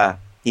yung iba,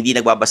 hindi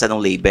nagbabasa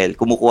ng label.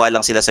 Kumukuha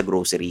lang sila sa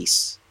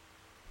groceries.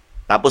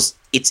 Tapos,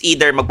 it's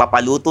either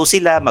magpapaluto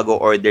sila,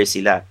 mag-o-order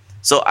sila.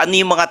 So, ano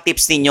yung mga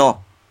tips ninyo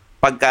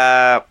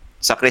pagka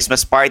sa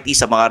Christmas party,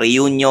 sa mga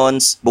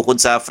reunions, bukod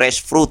sa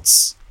fresh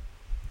fruits,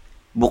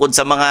 bukod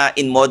sa mga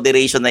in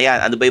moderation na yan,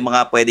 ano ba yung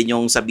mga pwede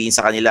nyong sabihin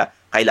sa kanila?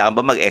 Kailangan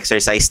ba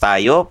mag-exercise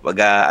tayo?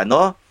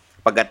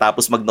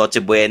 Pagkatapos mag-Noche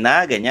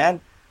Buena, ganyan?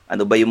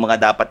 Ano ba yung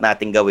mga dapat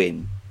nating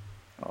gawin?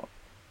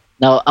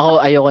 Now,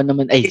 ako ayoko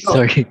naman,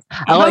 sorry.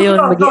 Ako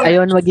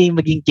ayoko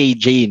maging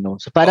KJ, no?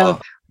 So,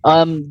 parang,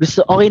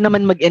 gusto okay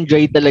naman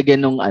mag-enjoy talaga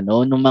nung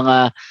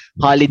mga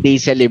holiday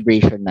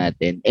celebration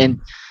natin. And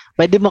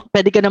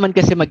pwede ka naman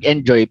kasi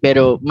mag-enjoy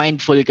pero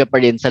mindful ka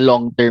pa rin sa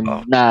long term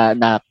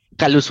na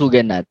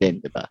kalusugan natin,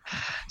 'di ba?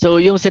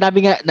 So yung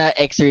sinabi nga na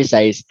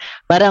exercise,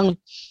 parang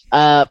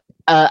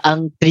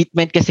ang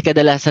treatment kasi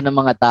kadalasan ng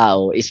mga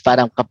tao is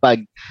parang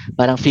kapag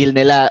parang feel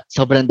nila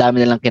sobrang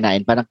dami nilang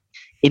kinain, parang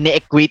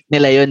ine-equate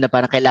nila 'yon na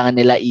parang kailangan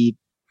nila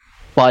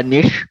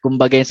punish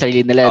kumbaga yung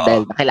sarili nila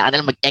dahil kailangan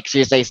nila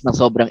mag-exercise ng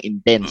sobrang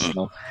intense,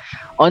 no?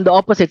 On the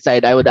opposite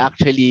side, I would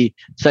actually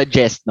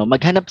suggest, no,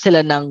 maghanap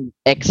sila ng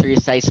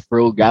exercise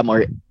program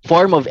or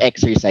form of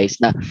exercise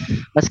na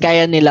mas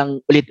kaya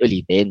nilang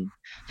ulit-ulitin.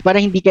 So,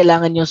 parang hindi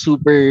kailangan yung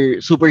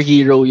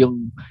superhero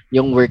yung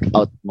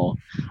workout mo.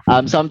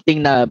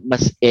 Something na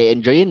mas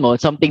enjoyin mo,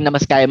 something na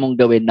mas kaya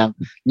mong gawin ng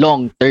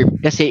long term.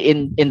 Kasi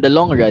in the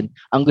long run,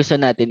 ang gusto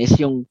natin is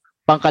yung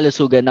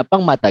pangkalusugan na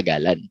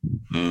pangmatagalan.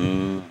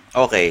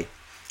 Okay.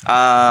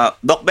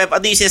 Doc Bev,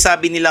 ano yung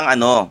sinasabi nilang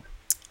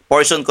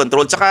portion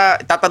control?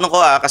 Tsaka tatanong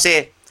ko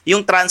kasi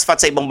yung trans fat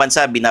sa ibang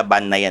bansa,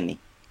 binaban na yan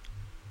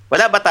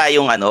Wala ba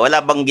tayong wala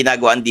bang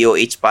ginagawa ang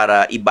DOH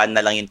para i-ban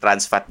na lang yung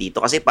trans fat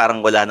dito? Kasi parang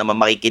wala naman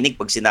makikinig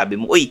pag sinabi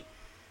mo, uy,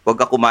 huwag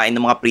ka kumain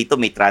ng mga prito,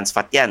 may trans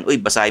fat yan. Uy,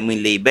 basahin mo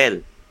yung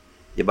label.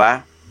 'Di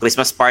ba?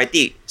 Christmas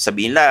party,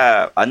 sabihin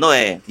nila,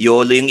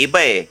 YOLO yung iba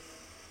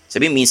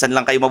Sabihin, minsan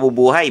lang kayo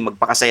mabubuhay,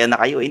 magpakasaya na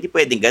kayo. Hindi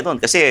pwedeng ganun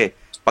kasi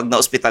pag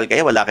na-hospital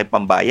kayo, wala kayong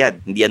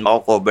pambayad. Hindi yan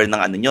mako-cover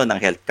ng ng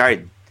health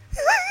card.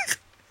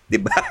 'Di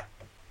ba?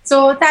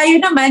 So tayo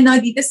naman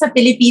dito sa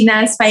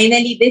Pilipinas,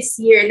 finally this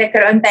year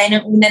nagkaroon tayo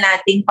ng una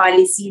nating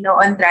policy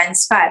on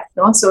trans fat,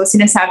 no? So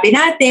sinasabi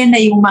natin na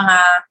yung mga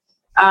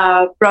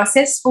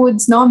processed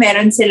foods,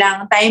 meron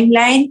silang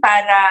timeline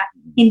para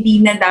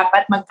hindi na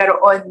dapat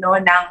magkaroon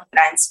ng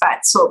trans fat.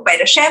 So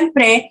pero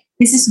syempre,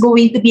 this is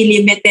going to be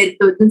limited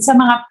to dun sa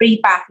mga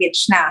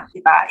pre-packaged na,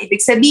 'di ba?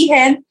 Ibig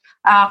sabihin,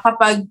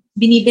 kapag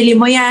binibili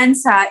mo yan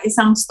sa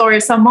isang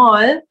store sa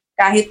mall,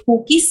 kahit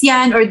cookies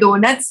yan or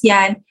donuts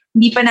yan,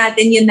 hindi pa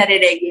natin yun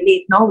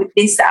nare-regulate with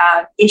this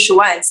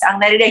issuance.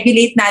 Ang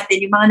nare-regulate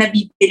natin yung mga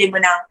nabibili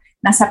mo ng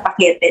nasa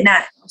pakete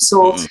na.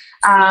 So,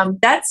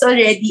 that's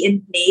already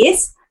in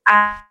place.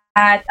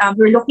 At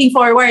we're looking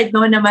forward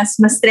na mas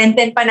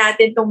strengthen pa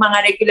natin itong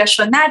mga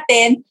regulasyon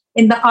natin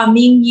in the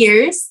coming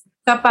years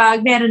kapag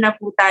meron na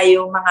po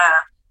tayong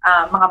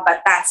mga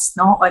batas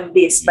on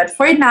this. But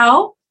for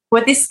now,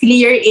 what is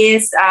clear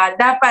is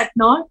dapat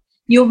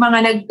yung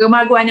mga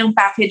gumagawa ng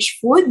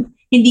packaged food,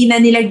 hindi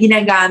na nila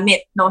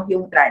ginagamit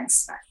yung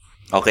trans fat.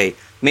 Okay.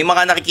 May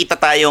mga nakikita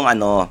tayong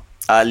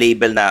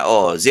label na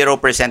 0%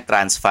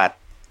 trans fat.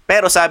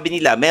 Pero sabi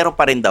nila, meron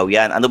pa rin daw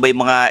yan. Ano ba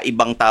yung mga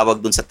ibang tawag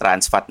dun sa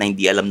trans fat na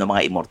hindi alam ng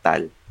mga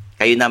immortal?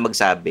 Kayo na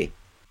magsabi.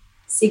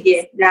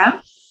 Sige,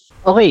 Ram?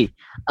 Okay.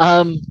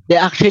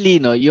 Actually,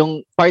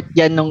 yung part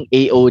yan ng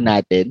AO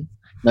natin,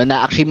 no,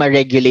 na actually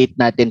ma-regulate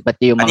natin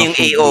pati yung ano mga yung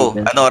food AO?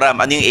 labels. Ano, Ram?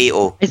 Ano yung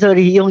AO? Ay,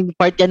 sorry, yung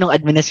part yan ng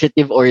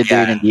administrative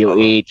order ng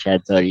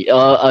DOH, sorry.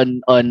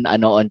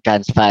 On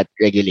trans fat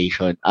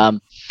regulation.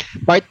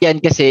 Part yan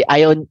kasi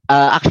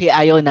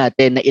ayaw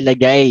natin na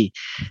ilagay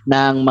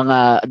ng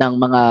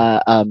mga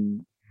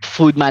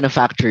food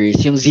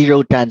manufacturers yung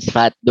zero trans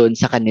fat doon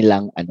sa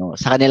kanilang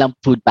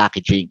food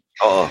packaging.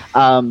 Oo.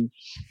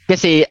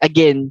 Kasi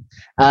again,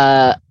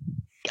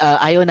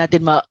 ayaw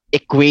natin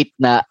ma-equate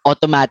na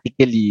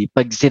automatically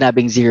pag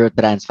sinabing zero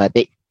trans fat,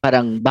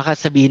 parang baka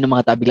sabihin ng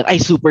mga tao biglang, ay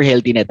super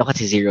healthy na ito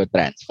kasi zero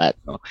trans fat,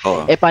 no?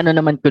 Oo. Paano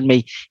naman kung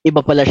may iba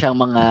pala siyang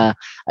mga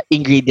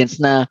ingredients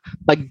na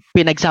pag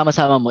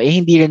pinagsama-sama mo,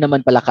 hindi rin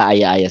naman pala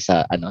kaaya-aya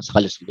sa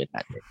kalusugan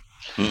natin.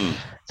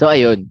 So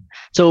ayun.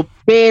 So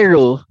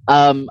pero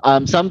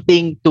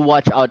something to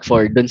watch out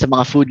for dun sa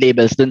mga food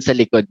labels dun sa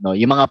likod, no,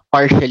 yung mga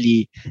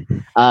partially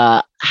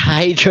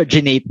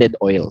hydrogenated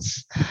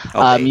oils.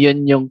 Okay.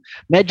 Yun yung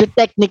medyo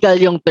technical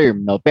yung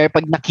term, no, pero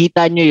pag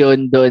nakita nyo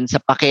yun dun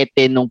sa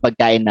pakete ng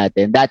pagkain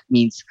natin, that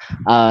means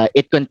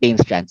it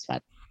contains trans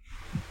fat.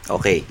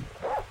 Okay.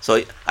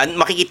 So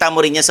makikita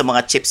mo rin yan sa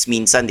mga chips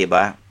minsan, di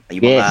ba?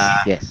 Yung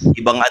mga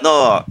ibang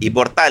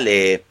ibortal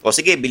o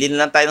sige, bilhin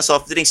na lang tayo ng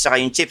soft drinks tsaka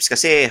yung chips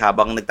kasi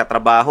habang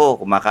nagtatrabaho,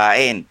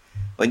 kumakain.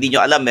 O hindi nyo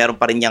alam, meron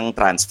pa rin yung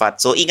trans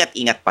fat. So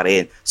ingat-ingat pa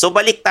rin. So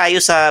balik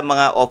tayo sa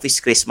mga office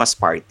Christmas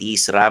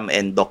parties, Ram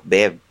and Doc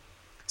Bev.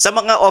 Sa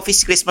mga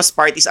office Christmas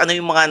parties, ano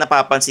yung mga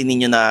napapansin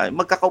ninyo na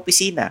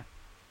magkakaopisina?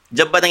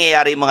 Diyan ba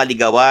nangyayari yung mga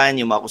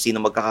ligawan, yung mga kusina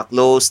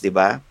magkaka-close, di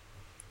ba?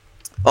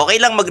 Okay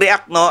lang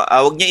mag-react, no?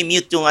 Huwag nyo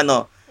i-mute yung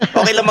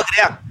Okay lang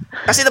mag-react.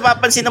 Kasi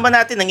napapansin naman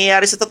natin,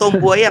 nangyayari sa totoong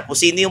buhay kung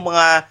sino yung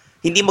mga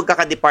hindi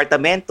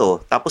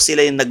magkakadepartamento, tapos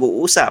sila yung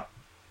nag-uusap.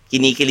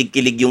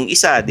 Kinikilig-kilig yung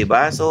isa, di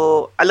ba?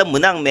 So, alam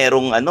mo nang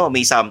merong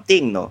may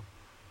something, no?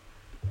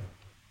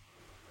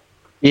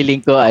 Feeling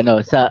ko,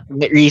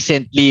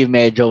 recently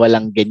medyo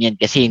walang ganyan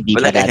kasi hindi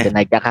pa natin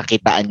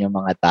nagkakakitaan yung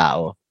mga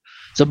tao.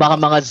 So, baka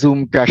mga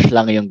Zoom crush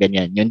lang yung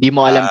ganyan. Yung hindi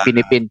mo alam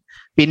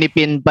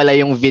pinipin pala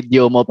yung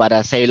video mo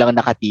para sa'yo lang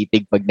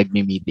nakatitig pag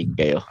nagmi-meeting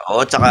kayo.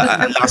 Oo,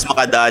 tsaka ang lakas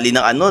makadali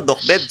ng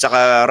Doc Bev,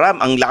 tsaka Ram,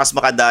 ang lakas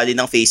makadali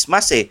ng face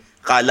mask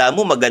Kala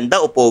mo maganda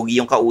o pogi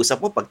yung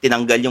kausap mo pag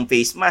tinanggal yung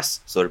face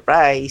mask.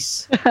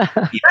 Surprise!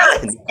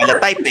 Hindi pala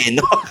type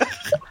no?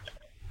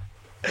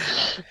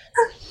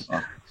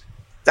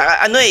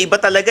 Tsaka iba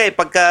talaga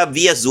pagka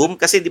via Zoom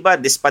kasi di ba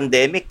this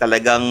pandemic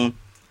talagang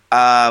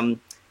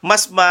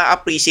mas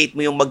ma-appreciate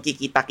mo yung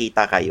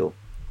magkikita-kita kayo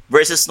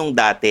versus nung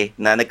dati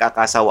na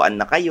nagkakasawaan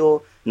na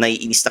kayo,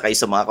 naiinis na kayo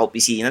sa mga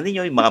kaopisina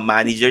ninyo, yung mga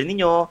manager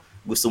ninyo,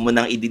 gusto mo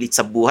nang i-delete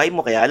sa buhay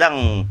mo, kaya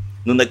lang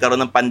nung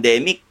nagkaroon ng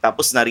pandemic,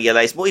 tapos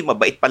na-realize mo,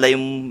 mabait pala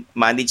yung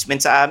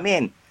management sa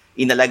amin.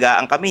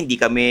 Inalagaan kami, hindi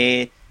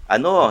kami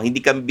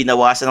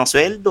binawasan ng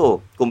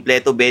sweldo,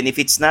 kumpleto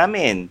benefits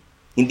namin,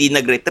 hindi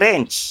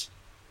nag-retrench,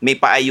 may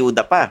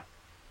paayuda pa.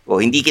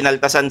 O hindi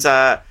kinaltas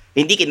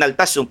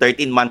yung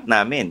 13-month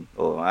namin.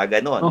 O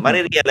gano'n. Okay.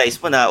 Marirealize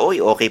mo na,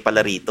 okay pala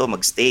rito,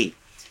 magstay.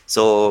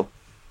 So,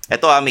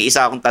 eto may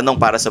isa akong tanong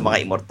para sa mga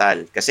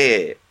immortal.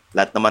 Kasi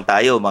lahat naman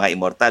tayo, mga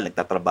immortal,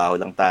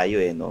 nagtatrabaho lang tayo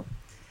no?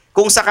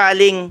 Kung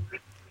sakaling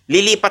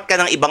lilipat ka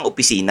ng ibang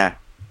opisina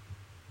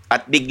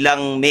at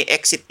biglang may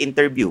exit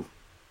interview,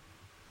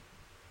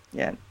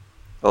 yan.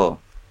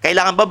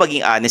 Kailangan ba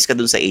maging honest ka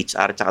dun sa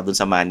HR tsaka dun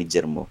sa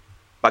manager mo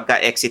pagka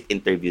exit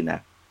interview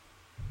na?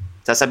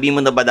 Sasabihin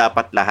mo na ba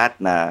dapat lahat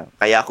na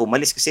kaya ako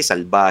umalis kasi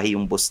salbahe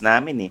yung boss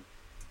namin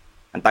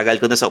Ang tagal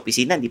ko na sa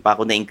opisina, hindi pa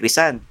ako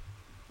na-increasean.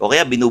 O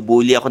kaya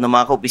binubuli ako ng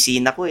mga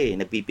kaopisina ko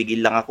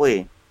nagpipigil lang ako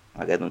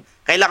Ganun.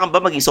 Kailangan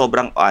ba maging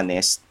sobrang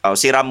honest?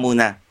 Si Ram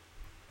muna.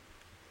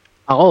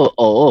 Ako,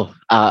 oo.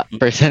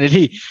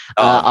 Personally,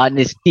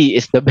 honesty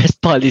is the best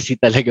policy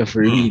talaga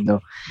for me,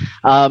 no?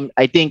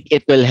 I think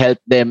it will help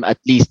them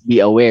at least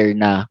be aware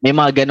na may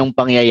mga ganong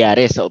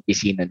pangyayari sa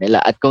opisina nila.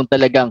 At kung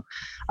talagang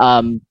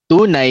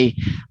tunay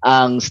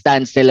ang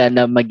stance nila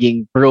na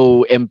maging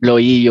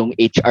pro-employee yung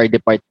HR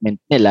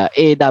department nila,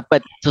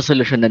 dapat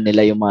susolusyonan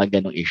nila yung mga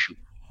ganong issue.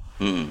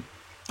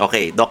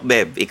 Okay, Doc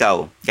Bev,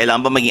 ikaw,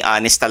 kailangan ba maging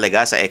honest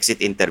talaga sa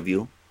exit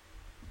interview?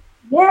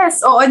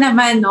 Yes, oo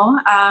naman, no?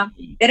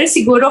 Pero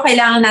siguro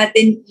kailangan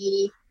natin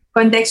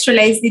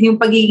i-contextualize din yung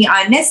pagiging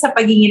honest sa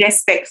pagiging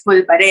respectful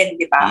pa rin,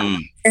 di ba?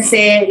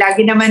 Kasi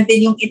lagi naman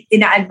din yung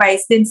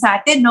ina-advise din sa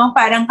atin, no?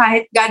 Parang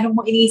kahit gano'n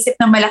mo iniisip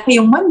na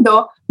malaki yung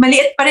mundo,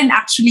 maliit pa rin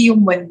actually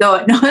yung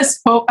mundo, no?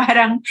 So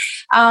parang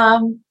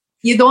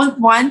you don't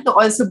want to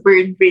also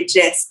burn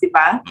bridges, di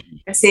ba?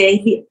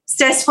 Kasi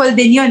stressful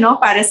din yun, no?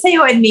 Para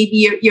sa'yo and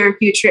maybe your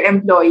future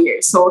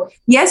employer. So,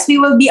 yes, we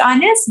will be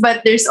honest,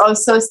 but there's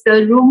also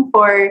still room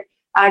for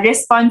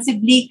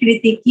responsibly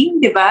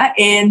critiquing, di ba?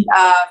 And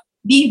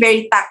being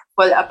very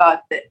tactful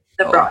about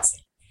the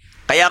process.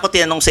 Kaya ako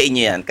tinanong sa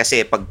inyo yan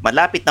kasi pag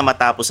malapit na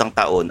matapos ang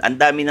taon, ang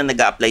dami na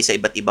nag-a-apply sa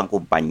iba't ibang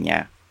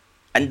kumpanya.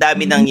 Ang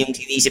dami nang yung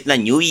sinisip na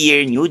new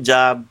year, new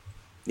job,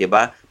 di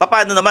ba?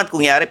 Paano naman kung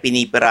yari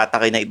pinipirata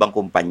kayo ng ibang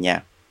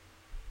kumpanya?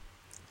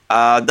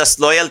 Does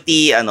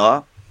loyalty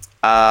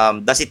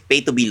does it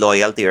pay to be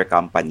loyal to your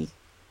company?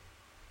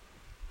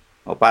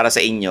 O para sa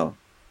inyo?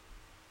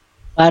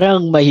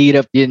 Parang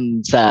mahirap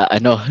yun sa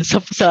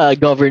sa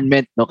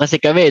government, no, kasi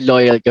kami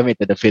loyal kami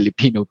to the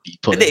Filipino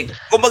people. Hindi,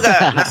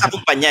 kumbaga nasa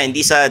kumpanya,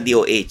 hindi sa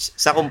DOH,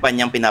 sa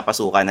kumpanyang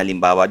pinapasukan,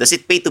 halimbawa, does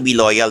it pay to be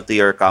loyal to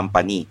your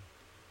company?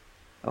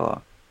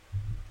 Oh.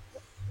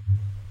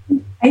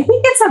 I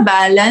think it's a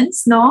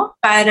balance, no?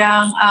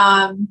 Parang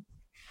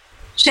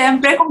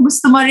syempre kung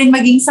gusto mo rin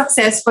maging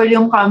successful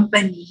yung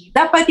company,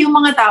 dapat yung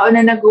mga tao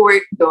na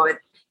nag-work doon,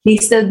 they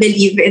still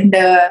believe in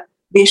the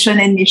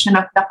vision and mission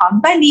of the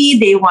company.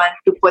 They want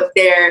to put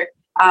their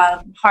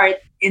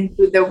heart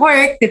into the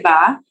work,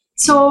 diba?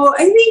 So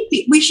I think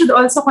we should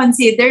also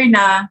consider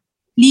na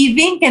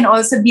leaving can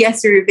also be a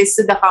service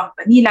to the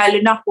company,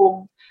 lalo na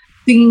kung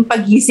tuwing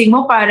pagising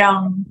mo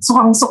parang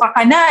sukang-suka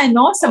ka na,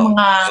 no? Sa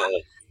mga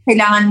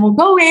kailangan mo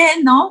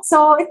gawin, no?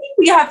 So I think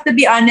we have to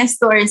be honest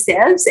to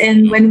ourselves,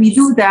 and when we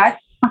do that,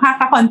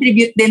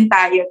 makaka-contribute din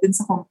tayo dun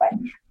sa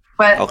kumpanya.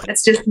 Well,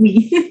 that's just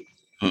me.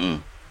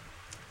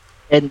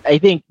 And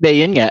I think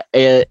yun nga,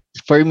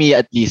 for me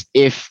at least,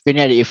 if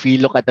we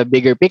look at the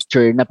bigger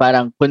picture na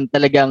parang kung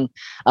talagang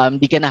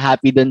di ka na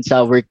happy dun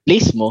sa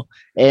workplace mo,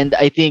 and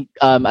I think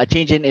a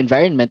change in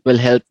environment will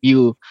help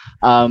you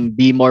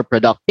be more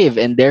productive,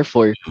 and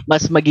therefore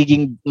mas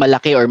magiging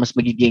malaki or mas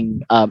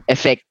magiging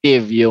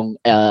effective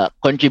yung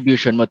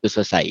contribution mo to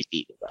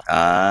society. Diba?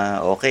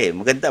 Okay.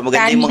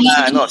 Maganda yung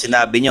mga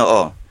sinabi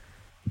nyo.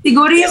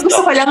 Siguro yung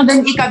gusto ko lang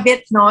doon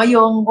ikabit, no,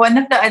 yung one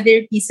of the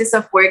other pieces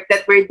of work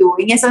that we're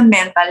doing is on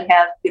mental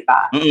health, di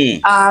ba?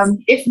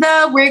 If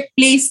the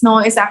workplace,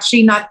 no, is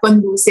actually not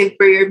conducive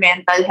for your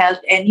mental health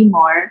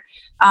anymore,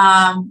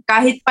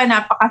 kahit pa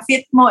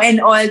napaka-fit mo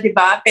and all, di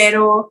ba?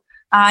 Pero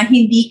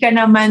hindi ka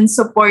naman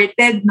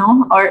supported,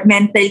 no, or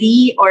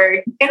mentally,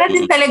 or hindi ka na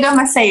din talaga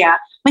masaya,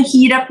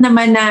 mahirap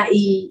naman na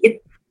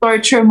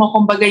i-torture mo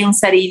kumbaga yung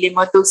sarili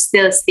mo to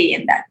still stay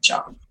in that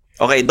job.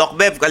 Okay, Doc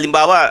Bev,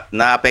 kalimbawa,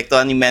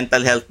 naapektuhan yung mental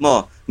health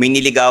mo, may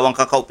niligawan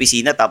ka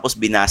ka-opisina tapos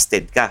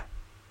binasted ka.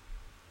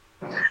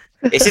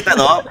 Is it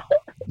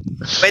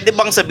pwede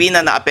bang sabihin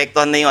na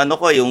naapektuhan na yung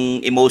yung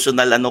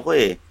emotional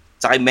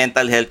saka yung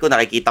mental health ko,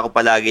 nakikita ko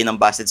palagi ng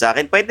busted sa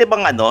akin. Pwede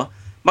bang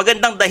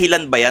magandang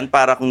dahilan ba yan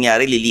para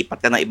kunyari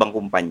lilipat ka ng ibang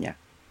kumpanya?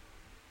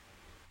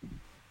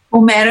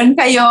 Kung meron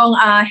kayong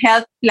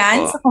health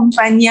plan sa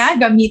kumpanya,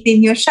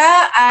 gamitin nyo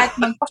siya at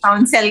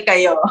magpa-counsel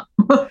kayo.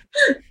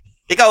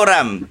 Ikaw,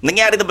 Ram,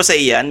 nangyari na ba sa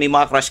iyan? May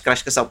mga crush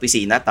ka sa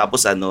opisina,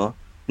 tapos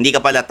hindi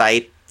ka pala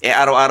type,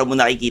 araw-araw mo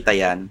nakikita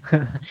yan?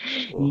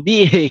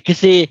 Hindi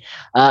kasi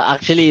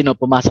actually,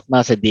 pumasok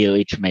na sa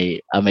DOH, may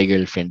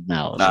girlfriend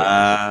na ako.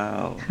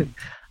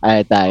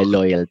 Tayo,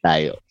 loyal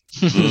tayo.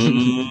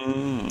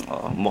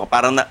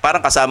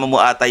 Parang kasama mo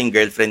ata yung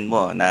girlfriend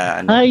mo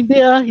na hindi.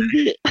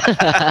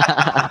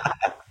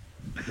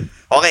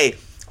 Okay.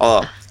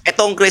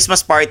 Etong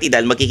Christmas party,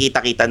 dahil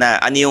magkikita-kita na,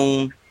 ano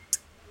yung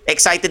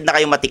excited na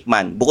kayo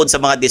matikman bukod sa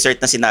mga dessert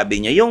na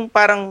sinabi nyo, yung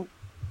parang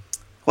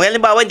kung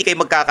halimbawa hindi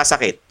kayo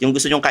magkakasakit, yung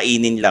gusto nyong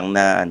kainin lang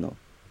na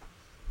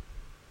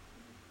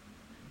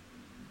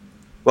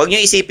wag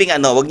nyo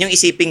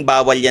isiping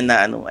bawal yan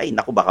na ay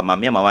naku baka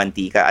mamaya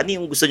mawanti ka. Ano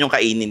yung gusto nyong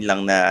kainin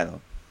lang na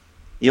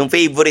yung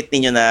favorite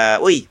niyo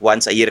na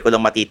once a year ko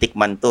lang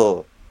matitikman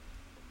to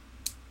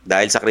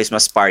dahil sa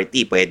Christmas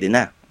party, pwede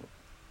na.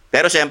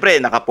 Pero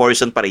syempre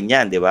naka-portion pa rin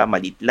yan, di ba?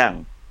 Maliit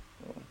lang.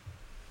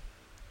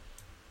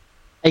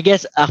 I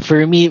guess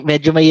for me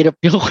medyo mahirap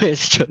yung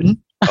question.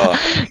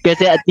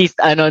 Kasi at least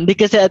ang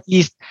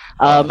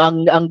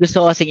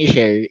gusto ko kasing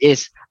i-share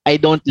is I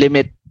don't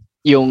limit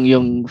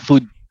yung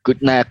food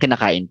na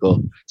kinakain ko.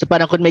 So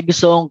parang kung may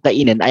gusto kong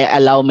kainin, I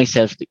allow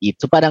myself to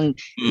eat. So parang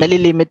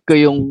nalilimit ko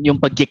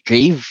yung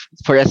pagki-crave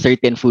for a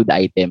certain food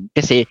item.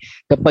 Kasi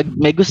kapag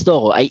may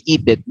gusto ko, I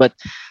eat it, but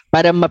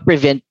para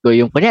ma-prevent ko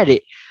yung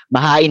kunyari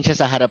mahain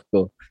siya sa harap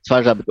ko. So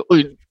sabi ko,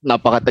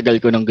 napakatagal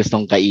ko nang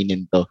gustong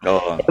kainin to.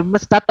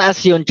 Mas tataas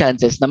yung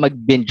chances na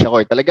mag-binge ako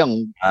or talagang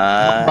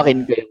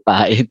makbakin ko yung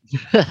kain.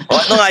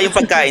 Ano nga yung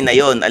pagkain na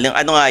yun?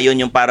 Ano nga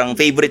yun yung parang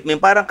favorite mo?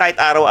 Yung parang kahit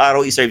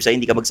araw-araw i-serve sa'yo,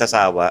 hindi ka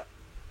magsasawa.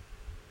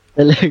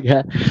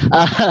 Talaga?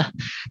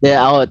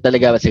 Ako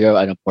talaga siguro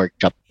pork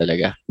chop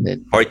talaga.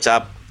 Pork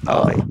chop?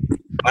 Okay.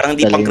 Parang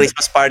hindi pang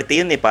Christmas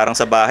party yun Parang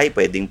sa bahay,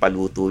 pwedeng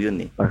paluto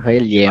yun Or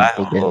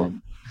liempo.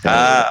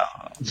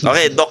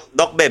 Okay,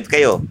 Doc Bev,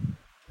 kayo?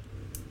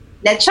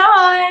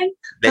 Lechon!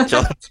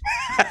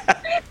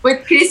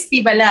 With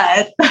crispy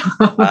balat.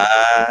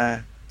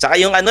 Tsaka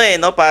yung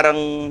parang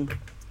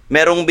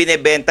merong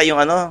binebenta yung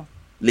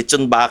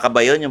lechon baka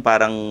ba yun? Yung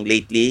parang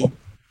lately.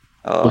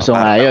 Uso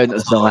nga yun.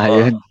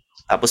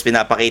 Tapos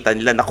pinapakita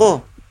nila,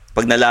 nako,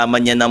 pag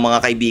nalaman yan ng mga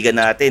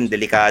kaibigan natin,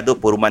 delikado,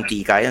 puro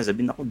mantika yan.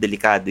 Sabihin, nako,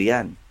 delikado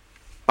yan.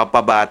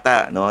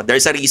 Papabata, no?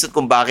 There's a reason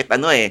kung bakit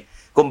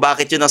kung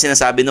bakit yun ang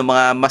sinasabi ng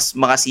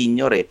mga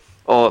senior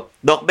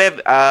Doc Bev,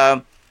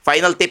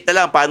 final tip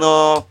na lang,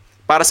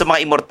 para sa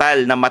mga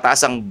immortal na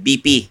mataas ang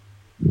BP,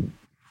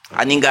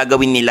 anong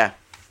gagawin nila?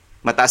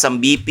 Mataas ang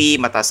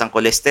BP, mataas ang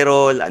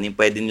cholesterol, anong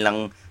pwede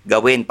nilang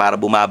gawin para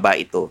bumaba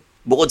ito?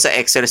 bukod sa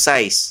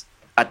exercise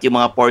at yung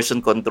mga portion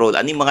control,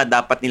 ano yung mga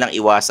dapat nilang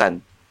iwasan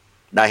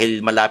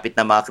dahil malapit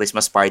na mga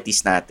Christmas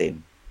parties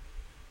natin?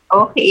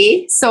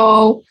 Okay,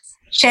 so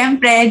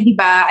syempre, di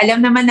ba,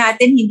 alam naman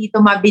natin hindi ito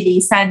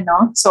mabilisan,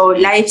 no? So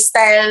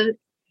lifestyle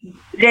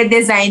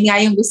redesign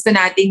nga yung gusto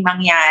nating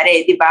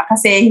mangyari, di ba?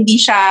 Kasi hindi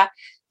siya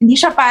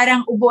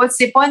parang ubo at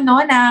sipon,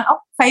 no? Na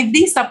 5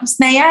 days, tapos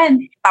na yan.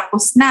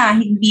 Tapos na,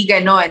 hindi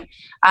ganon.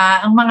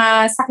 Ang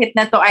mga sakit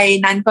na to ay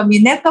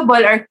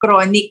non-communicable or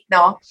chronic,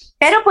 no?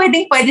 Pero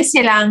pwede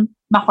silang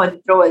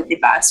makontrol,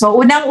 di ba? So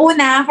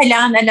unang-una,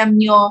 kailangan alam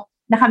nyo,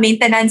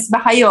 naka-maintenance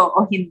ba kayo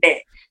o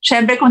hindi?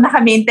 Siyempre, kung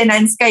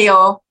naka-maintenance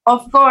kayo,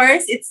 of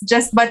course, it's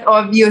just but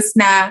obvious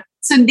na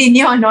sundin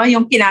nyo, no,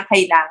 yung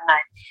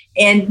kinakailangan.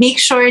 And make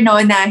sure, no,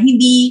 na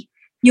hindi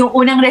yung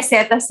unang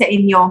reseta sa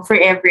inyo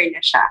forever na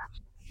siya.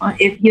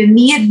 If you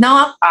need,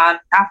 no,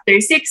 after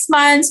 6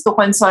 months to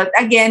consult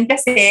again,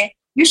 kasi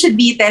you should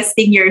be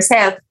testing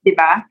yourself, di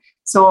ba?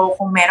 So,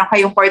 kung meron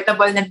kayong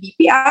portable na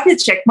BPA,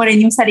 check mo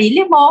rin yung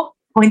sarili mo.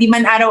 Kung hindi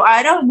man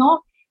araw-araw,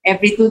 no,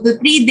 every 2 to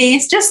 3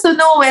 days, just to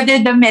know whether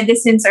the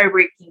medicines are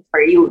working for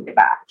you, di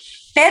ba?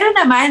 Pero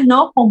naman,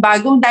 no, kung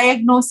bagong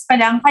diagnose pa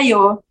lang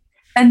kayo,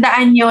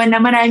 tandaan nyo na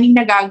maraming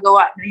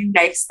nagagawa na yung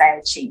lifestyle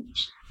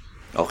change.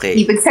 Okay.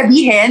 Ibig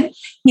sabihin,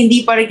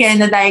 hindi pa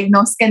rin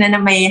na-diagnose ka na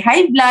may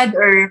high blood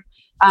or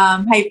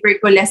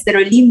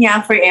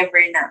hypercholesterolemia forever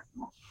na.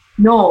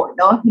 No,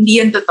 hindi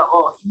yun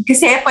totoo.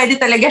 Kasi pwede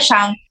talaga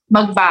siyang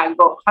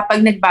magbago kapag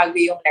nagbago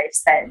yung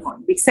lifestyle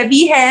mo. Ibig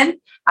sabihin,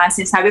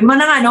 sinasabi mo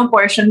na nga, no,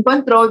 portion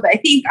control, but I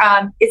think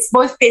it's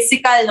both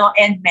physical, no,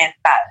 and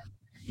mental.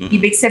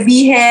 Ibig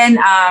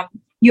sabihin,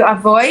 you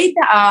avoid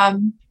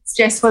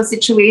stressful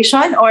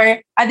situation,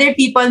 or other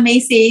people may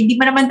say, hindi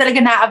mo naman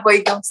talaga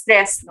na-avoid yung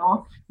stress,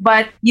 no?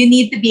 But you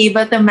need to be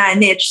able to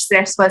manage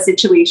stressful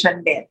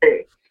situation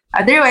better.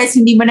 Otherwise,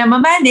 hindi mo na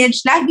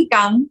ma-manage, lagi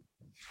kang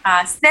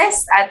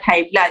stress at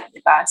high blood,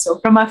 diba? So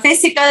from a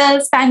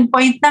physical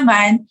standpoint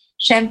naman,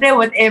 syempre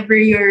whatever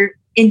you're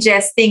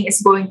ingesting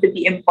is going to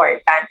be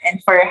important.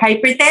 And for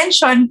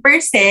hypertension per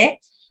se,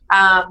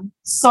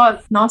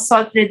 salt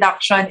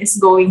reduction is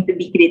going to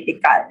be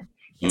critical.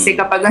 Kasi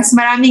kapag mas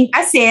maraming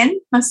asin,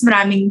 mas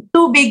maraming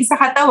tubig sa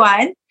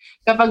katawan.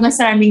 Kapag mas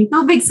maraming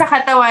tubig sa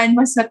katawan,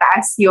 mas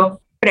mataas yung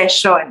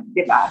presyon,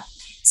 di ba?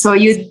 So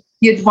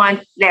you'd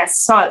want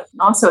less salt,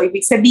 no? So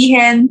ibig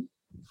sabihin,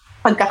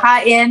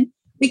 pagkakain,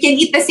 we can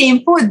eat the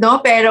same food, no?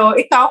 Pero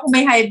ikaw kung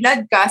may high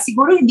blood ka,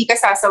 siguro hindi ka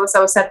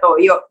sasaw-saw sa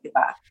toyo, di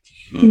ba?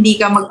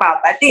 Hindi ka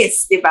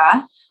magpapatis, di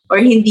ba? Or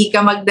hindi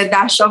ka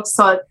magda-dash of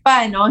salt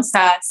pa, no,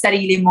 sa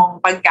sarili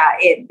mong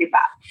pagkain, di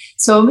ba?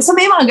 So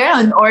may mga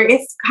ganon. Or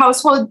if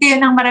household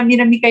kayo ng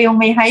marami-rami kayong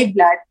may high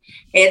blood,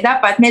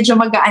 dapat medyo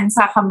magaan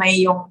sa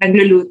kamay yung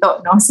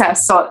nagluluto, no, sa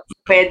salt.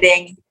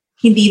 Pwedeng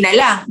hindi na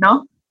lang,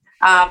 no?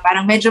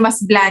 Parang medyo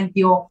mas bland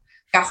yung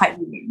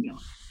kakainin nyo.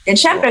 Then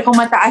syempre, kung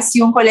mataas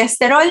yung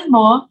cholesterol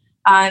mo,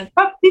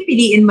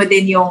 pipiliin mo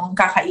din yung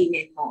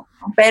kakainin mo.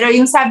 Pero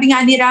yung sabi nga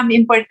ni Ram,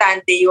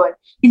 importante yun.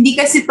 Hindi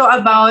kasi to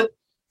about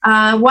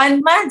 1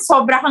 month,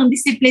 sobra kang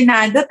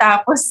disiplinado,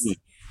 tapos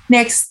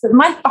next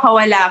month,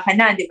 pakawala ka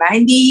na, di ba?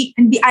 Hindi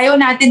ayaw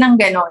natin ng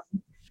ganon.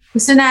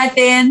 Gusto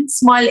natin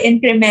small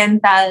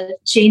incremental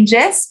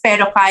changes,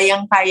 pero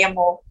kayang-kaya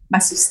mo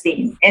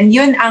masustain. And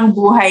yun ang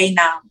buhay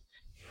ng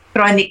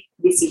chronic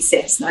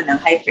diseases, no? Ng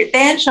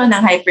hypertension,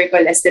 ng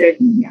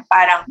hypercholesterolemia.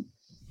 Parang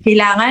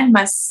kailangan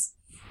mas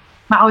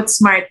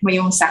ma-outsmart mo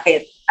yung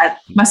sakit at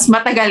mas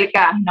matagal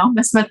ka, no?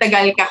 Mas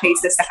matagal ka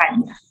kaysa sa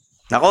kanya.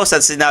 Nako,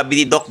 sa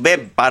sinabi ni Doc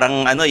Beb,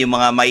 parang yung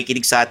mga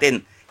makikinig sa atin,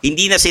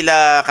 hindi na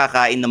sila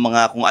kakain ng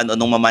mga kung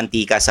ano-anong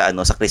mamantika sa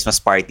sa Christmas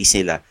parties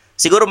nila.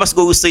 Siguro mas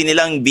gugustuhin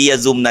nilang via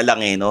Zoom na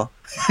lang no?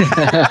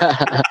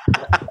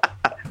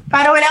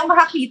 Para walang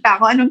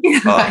makakita kung anong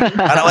ginagawa.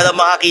 Para walang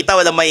makakita,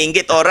 walang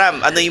mainggit. O Ram,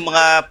 ano yung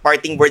mga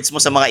parting words mo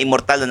sa mga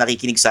immortal na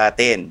nakikinig sa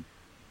atin?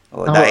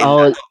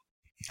 Dahil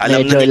alam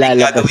na nila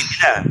yung gagawin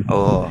nila.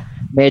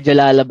 Medyo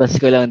lalabas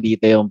ko lang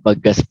dito yung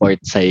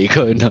pagka-sports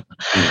psycho, no?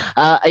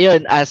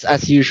 Ayun, as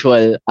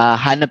usual,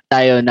 hanap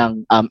tayo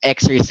ng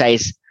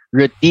exercise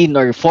routine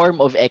or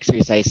form of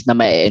exercise na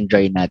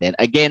ma-enjoy natin.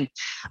 Again,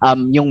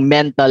 yung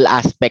mental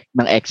aspect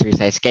ng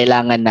exercise,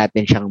 kailangan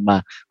natin siyang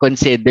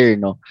ma-consider,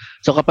 no?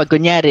 So kapag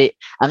kunyari,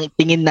 ang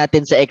tingin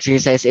natin sa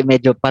exercise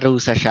medyo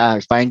parusa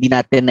siya, parang hindi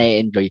natin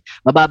na-enjoy,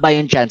 mababa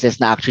yung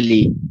chances na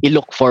actually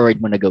i-look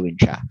forward mo na gawin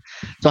siya.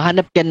 So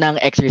hanap ka ng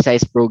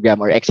exercise program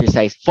or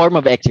exercise, form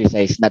of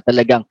exercise na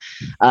talagang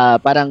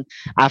parang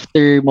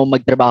after mo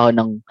magtrabaho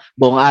ng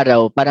buong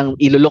araw, parang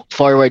i-look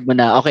forward mo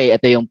na, okay,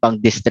 ito yung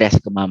pang-distress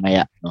ko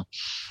mamaya, no?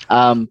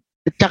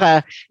 At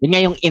saka, yun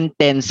nga yung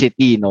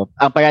intensity, no?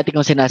 Ang parati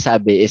kong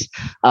sinasabi is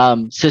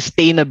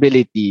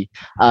sustainability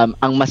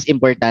ang mas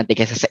importante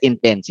kaysa sa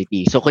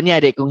intensity. So,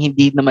 kunyari, kung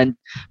hindi naman,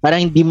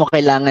 parang hindi mo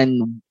kailangan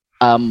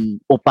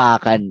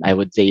upakan, I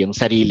would say, yung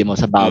sarili mo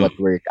sa bawat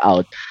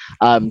workout.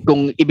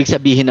 Kung ibig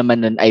sabihin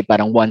naman nun ay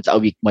parang once a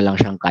week mo lang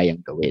siyang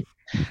kayang gawin.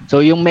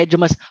 So yung medyo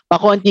mas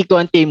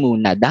pakonti-konti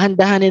muna,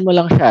 dahan-dahanin mo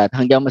lang siya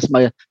hanggang mas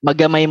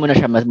magamay mo na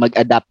siya, mas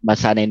mag-adapt,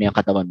 masanay na yung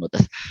katawan mo.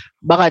 Tapos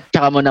baka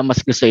tsaka mo na mas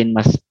gustuin,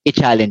 mas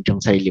i-challenge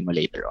yung sarili mo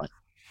later on.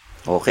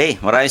 Okay,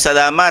 maraming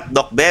salamat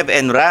Doc Bev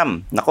and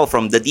Ram. Nako,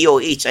 from the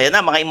DOH. Ayan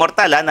na, mga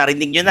immortal ha,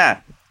 narinig nyo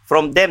na.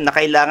 From them na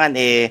kailangan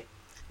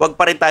wag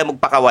pa rin tayo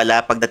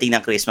magpakawala pagdating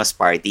ng Christmas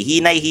party.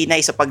 Hinay-hinay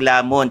sa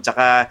paglamon,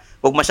 tsaka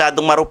wag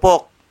masyadong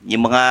marupok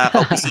yung mga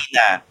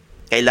kaopisina.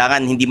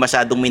 Kailangan hindi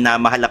masyadong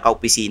minamahal ang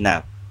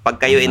kaopisina. Pag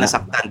kayo ay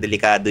nasaktan,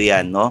 delikado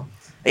yan, no?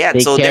 Ayan,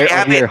 Take so care there you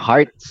have of your it.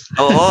 heart.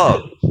 Oo.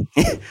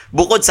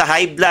 Bukod sa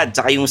high blood,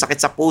 tsaka yung sakit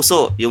sa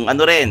puso, yung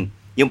ano rin,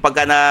 yung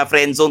pagka na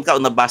friend zone ka o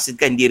nabasted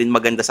ka, hindi rin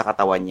maganda sa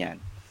katawan yan.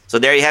 So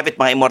there you have it,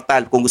 mga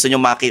immortal. Kung gusto nyo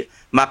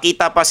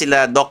makita pa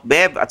sila Doc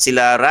Bev at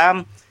sila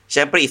Ram,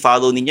 syempre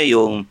i-follow ninyo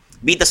yung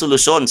Bida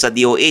Solusyon sa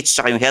DOH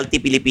tsaka yung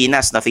Healthy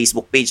Pilipinas na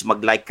Facebook page.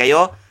 Mag-like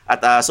kayo at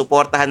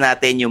suportahan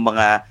natin yung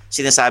mga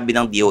sinasabi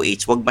ng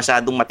DOH. Huwag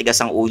masyadong matigas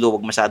ang ulo,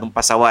 huwag masyadong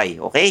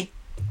pasaway. Okay?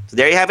 So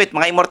there you have it,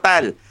 mga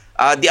immortal.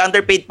 The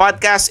Underpaid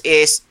Podcast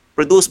is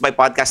produced by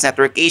Podcast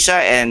Network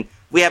Asia and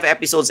we have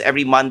episodes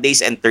every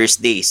Mondays and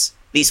Thursdays.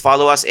 Please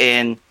follow us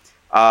in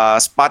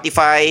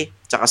Spotify,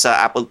 tsaka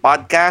sa Apple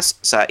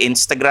Podcast, sa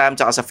Instagram,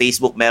 tsaka sa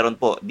Facebook meron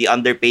po The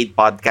Underpaid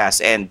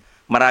Podcast. And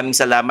maraming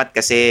salamat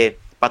kasi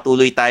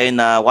patuloy tayo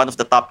na one of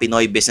the top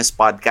Pinoy business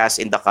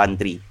podcasts in the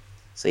country.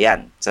 So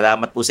yan,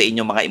 salamat po sa inyo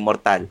mga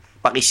immortal.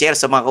 Paki-share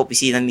sa mga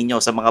kaopisina ninyo,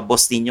 sa mga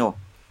boss ninyo.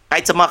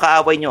 Kahit sa mga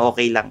kaaway nyo,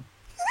 okay lang.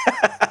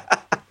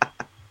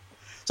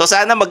 So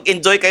sana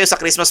mag-enjoy kayo sa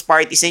Christmas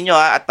parties ninyo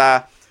ha,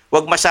 at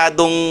wag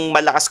masyadong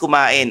malakas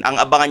kumain. Ang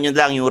abangan nyo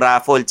lang yung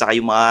raffle tsaka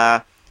yung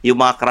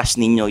mga crush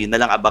ninyo, yun na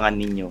lang abangan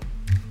ninyo.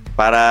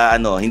 Para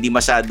hindi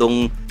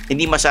masyadong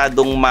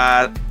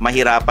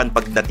mahirapan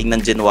pagdating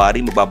ng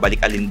January,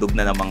 magbabalik alindog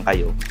na naman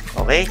kayo.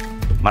 Okay?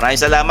 Maraming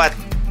salamat.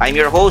 I'm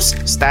your host,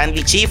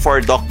 Stanley Chi, for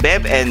Doc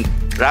Bev and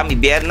Rami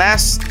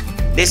Biernas.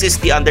 This is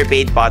the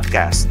Underpaid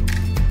Podcast.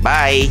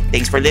 Bye.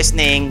 Thanks for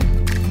listening.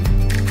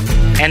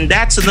 And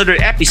that's another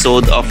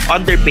episode of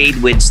Underpaid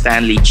with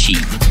Stanley Chi.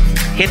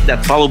 Hit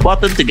that follow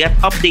button to get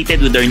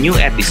updated with our new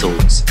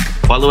episodes.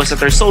 Follow us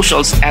at our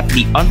socials at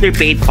the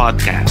Underpaid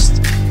Podcast.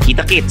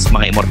 Kita-kits,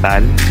 mga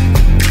immortal.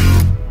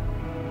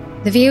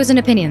 The views and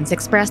opinions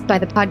expressed by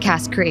the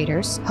podcast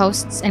creators,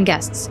 hosts, and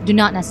guests do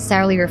not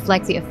necessarily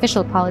reflect the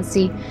official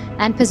policy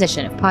and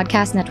position of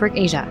Podcast Network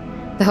Asia,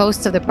 the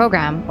hosts of the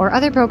program, or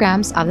other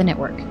programs of the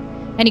network.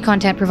 Any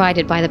content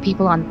provided by the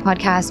people on the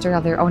podcast are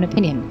of their own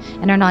opinion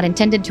and are not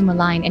intended to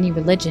malign any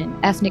religion,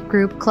 ethnic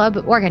group,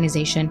 club,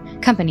 organization,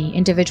 company,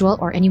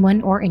 individual, or anyone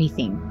or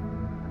anything.